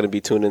you're not going to be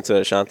tuned into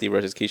Ashanti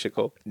versus Keisha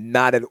Cole?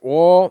 Not at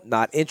all.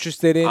 Not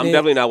interested in it. I'm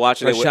definitely not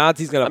watching it.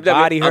 Ashanti's going to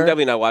body her. I'm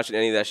definitely not watching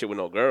any of that shit with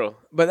no girl.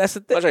 But that's the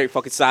thing. I'm trying to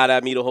fucking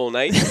side-eye me the whole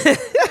night.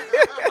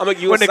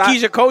 When the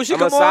Keisha Cole shit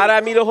come on? I'm going to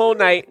side-eye me the whole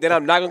night. Then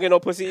I'm not going to get no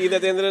pussy either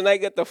at the end of the night.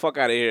 Get the fuck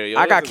out of here. Yo.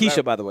 I got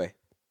Keisha, by the way.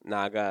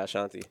 Nah, I got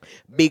Ashanti.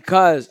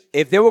 Because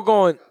if they were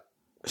going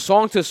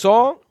song to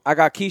song, I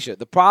got Keisha.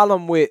 The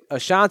problem with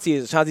Ashanti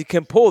is Ashanti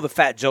can pull the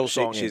Fat Joe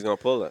song. She's going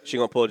to pull it. She's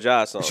going to pull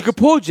Ja's songs. She can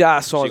pull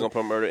Ja's songs. She's going to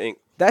pull Murder Inc.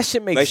 That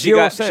shit makes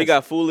zero sense. She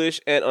got Foolish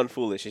and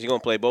Unfoolish. Is she going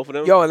to play both of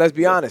them? Yo, let's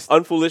be honest.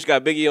 Unfoolish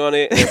got Biggie on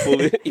it. And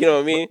Foolish, you know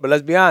what I mean? But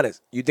let's be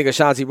honest. You think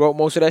Ashanti wrote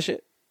most of that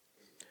shit?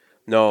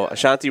 No,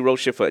 Ashanti wrote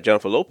shit for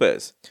Jennifer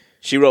Lopez.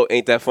 She wrote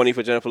Ain't That Funny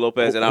for Jennifer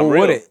Lopez, and I'm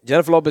real. Wouldn't?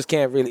 Jennifer Lopez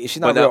can't really.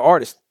 She's not a real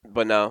artist.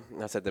 But no,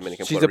 that's a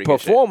Dominican. She's a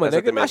performer,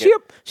 nigga. Nah,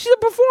 she's a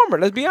performer.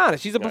 Let's be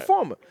honest. She's a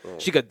performer.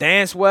 Right. She could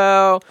dance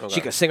well. Okay.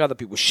 She could sing other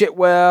people's shit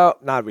well.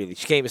 Not really.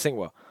 She can't even sing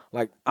well.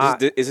 Like,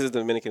 is this a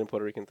Dominican and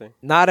Puerto Rican thing?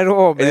 Not at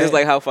all, man. Is this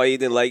like how Faye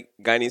didn't like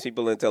Guyanese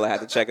people until I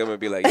had to check him and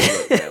be like, yo,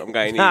 look, man, I'm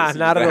Guyanese. Nah,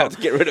 not at all. Have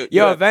to get rid of,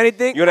 yo, if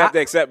anything, you don't have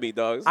to accept me,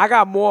 dogs. I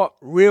got more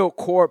real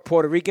core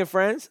Puerto Rican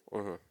friends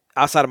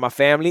outside of my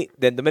family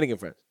than Dominican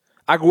friends.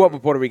 I grew up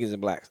with Puerto Ricans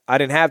and blacks. I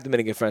didn't have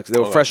Dominican friends because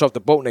they were fresh off the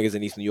boat niggas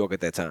in East New York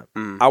at that time.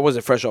 I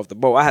wasn't fresh off the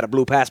boat. I had a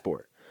blue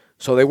passport.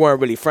 So they weren't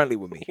really friendly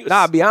with me.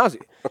 Nah, I'll be honest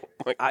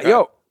with you.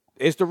 Yo,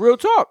 it's the real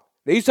talk.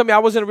 They used to tell me I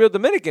wasn't a real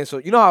Dominican. So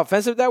you know how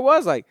offensive that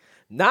was? Like,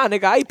 nah,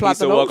 nigga, I eat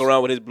platinum. He used to walk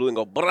around with his blue and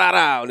go,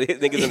 brah, and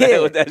hit niggas in the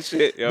head with that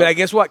shit. Yo. But I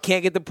guess what?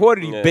 Can't get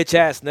deported, you bitch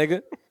ass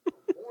nigga.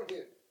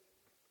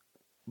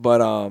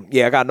 But,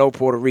 I got no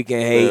Puerto Rican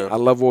hate. Yeah. I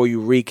love all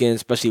you Ricans,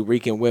 especially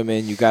Rican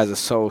women. You guys are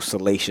so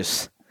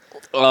salacious.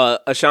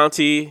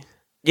 Ashanti.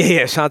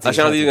 Yeah, Ashanti.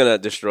 Ashanti's gonna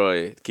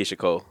destroy Keisha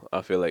Cole.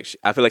 I feel like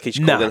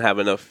Keisha Cole didn't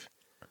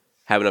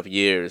have enough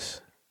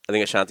years. I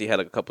think Ashanti had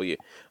like a couple years.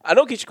 I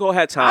know Keisha Cole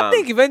had time. I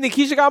think if anything,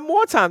 Keisha got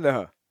more time than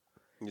her.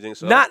 You think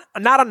so? Not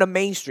on the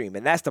mainstream,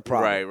 and that's the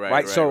problem.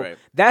 Right. So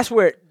that's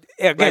where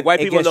again, like white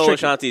people know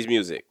Ashanti's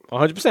music.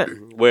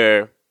 100%.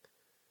 Where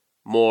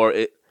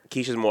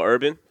Keisha's more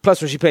urban. Plus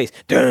when she plays,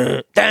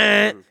 dun,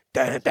 dun,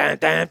 dun, dun,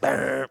 dun,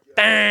 dun,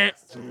 dun,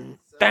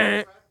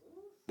 dun.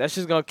 That's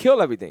just gonna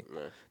kill everything.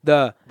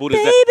 The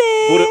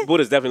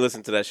Buddha's definitely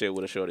listening to that shit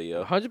with a shorty,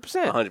 yo. 100%.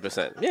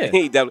 100%. Yeah.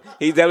 He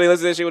definitely listens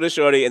to that shit with a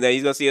shorty, and then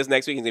he's gonna see us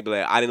next week and he's gonna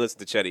be like, I didn't listen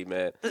to Chetty,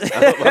 man.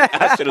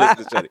 I should have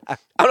listened to Chetty. I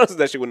don't listen to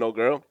that shit with no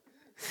girl.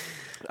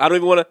 I don't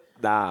even wanna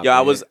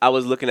Yo, man. I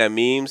was looking at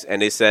memes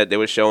and they said they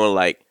were showing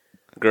like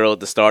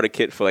the starter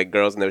kit for like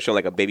girls, and they were showing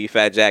like a baby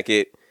fat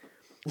jacket.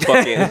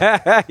 Fucking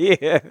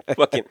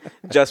fucking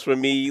just for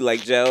me,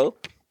 like gel.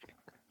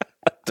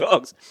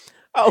 Dogs.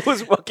 I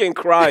was fucking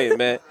crying,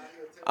 man.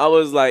 I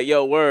was like,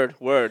 yo, word.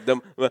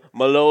 Them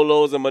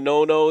Malolos and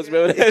Manonos,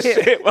 remember that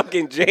shit?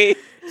 Fucking Jay.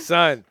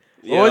 Son.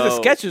 What was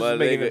the sketches was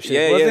making them shit?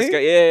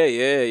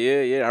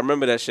 Yeah. I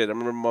remember that shit. I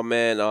remember my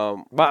man.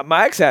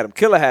 My ex had them.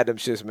 Killer had them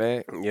shits,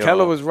 man. Yo.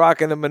 Killer was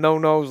rocking the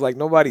Manonos like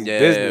nobody's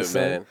business,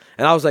 man. son.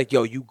 And I was like,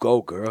 yo, you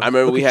go, girl. I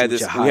remember Look we at had you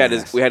this. with your We had high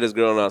this. ass. We had this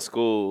girl in our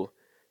school.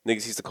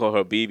 Niggas used to call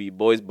her BB,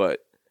 boy's butt,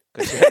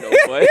 because she had no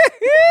butt.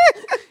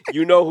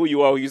 You know who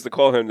you are. We used to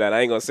call him that. I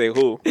ain't gonna say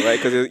who, right?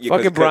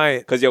 Fucking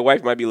Bryant. Because your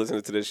wife might be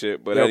listening to this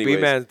shit. But Yo, anyways,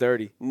 B-Man's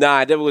dirty. nah,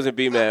 I never wasn't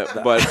B-Man.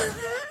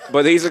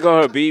 But they used to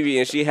call her BB,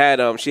 and she had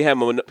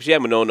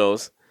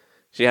Manonos.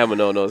 She had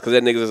Manonos because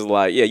that niggas was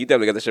like, yeah, you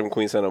definitely got the shit from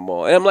Queen Center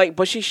Mall. And I'm like,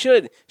 but she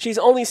should. She's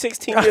only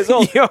 16 years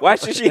old. Yo. Why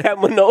should she have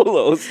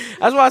Manolos?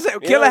 That's why I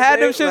said Killer had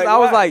them shits. Like, I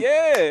was why? like,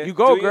 Yeah, you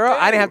go, do your girl. I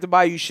thing. didn't have to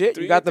buy you shit.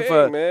 Do You got your them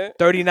for thing, man.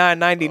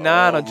 $39.99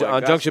 Oh on my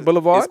gosh. Junction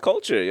Boulevard. It's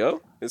culture,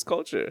 yo. It's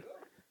culture.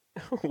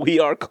 We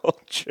are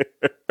culture.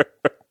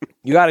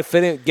 You got to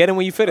fit in. Get in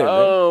when you fit in, man.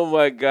 Oh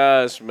my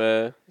gosh,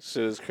 man.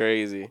 Shit is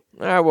crazy.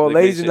 All right, well, Look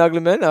ladies at and ugly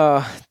men,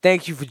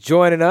 thank you for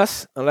joining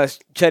us. Unless,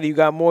 Chetty, you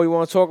got more you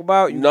want to talk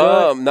about? You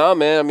No, good?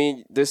 man. I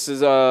mean, this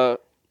is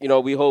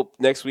we hope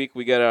next week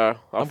we get our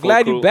I'm full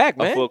glad crew, you back,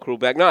 our man. full crew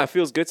back. No, it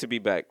feels good to be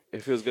back.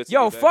 It feels good to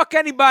Yo, be back. fuck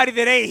anybody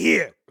that ain't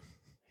here.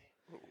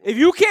 If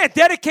you can't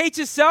dedicate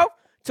yourself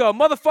to a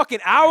motherfucking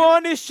hour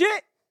on this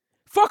shit,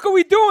 fuck are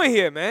we doing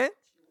here, man?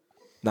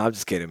 No, I'm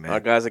just kidding, man. Our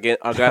guys are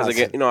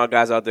our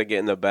guys out there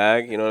getting the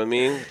bag, you know what I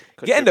mean?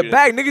 Getting the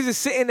bag. Niggas is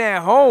sitting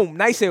at home,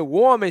 nice and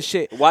warm and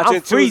shit. I'm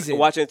freezing.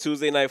 Watching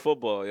Tuesday Night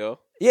Football, yo.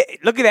 Yeah,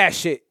 look at that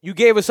shit. You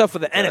gave us up for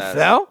the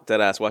NFL?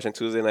 Deadass watching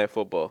Tuesday Night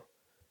Football.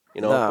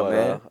 You know, Nah, but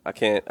man.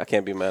 I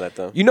can't be mad at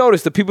them. You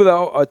notice the people that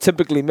are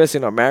typically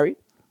missing are married?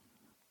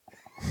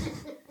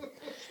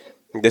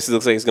 This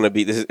looks like it's gonna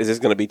be. Is this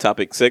gonna be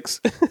topic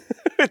 6?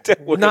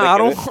 Nah, I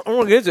don't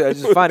want to get into it. I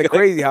just find it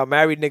crazy how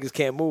married niggas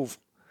can't move.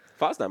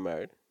 Fox not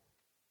married.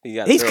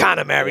 He's kind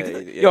of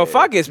married. Yo, if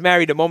I gets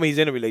married the moment he's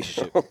in a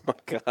relationship. Oh my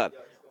god.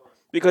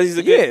 Because he's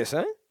a good. Yeah,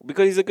 son.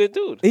 Because he's a good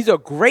dude. He's a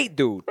great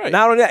dude. Right.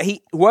 Not only that,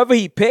 whoever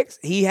he picks,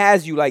 he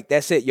has you like,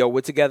 that's it. Yo,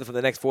 we're together for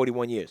the next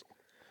 41 years.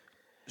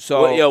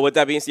 So, Well, with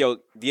that being said,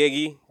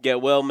 Dieggy, get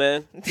well,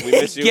 man. We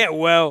miss you. get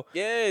well.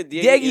 Yeah,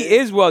 Dieggy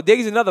is well.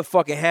 Dieggy's another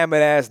fucking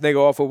hammered ass nigga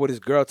off of what his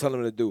girl telling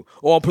him to do.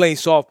 Or I'm playing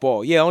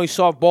softball. Yeah, only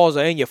softballs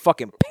are in your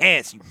fucking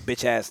pants, you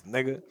bitch ass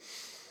nigga.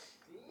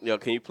 Yo,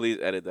 can you please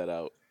edit that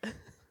out?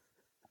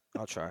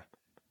 I'll try.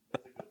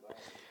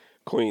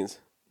 Queens.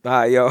 All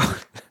right, yo.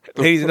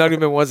 Ladies and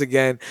gentlemen, once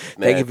again,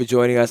 thank you for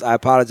joining us. I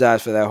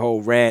apologize for that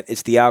whole rant.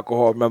 It's the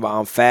alcohol. Remember,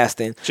 I'm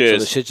fasting. Cheers. So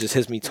the shit just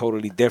hits me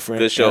totally different.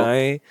 Good show. You know what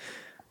I mean?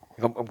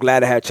 I'm glad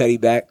to have Chetty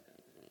back.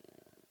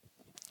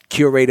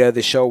 Curator of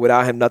the show.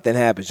 Without him, nothing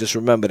happens. Just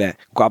remember that.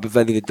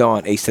 Guapavelli the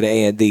Dawn, Ace to the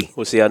A and D.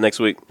 We'll see y'all next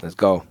week. Let's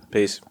go.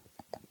 Peace.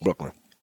 Brooklyn.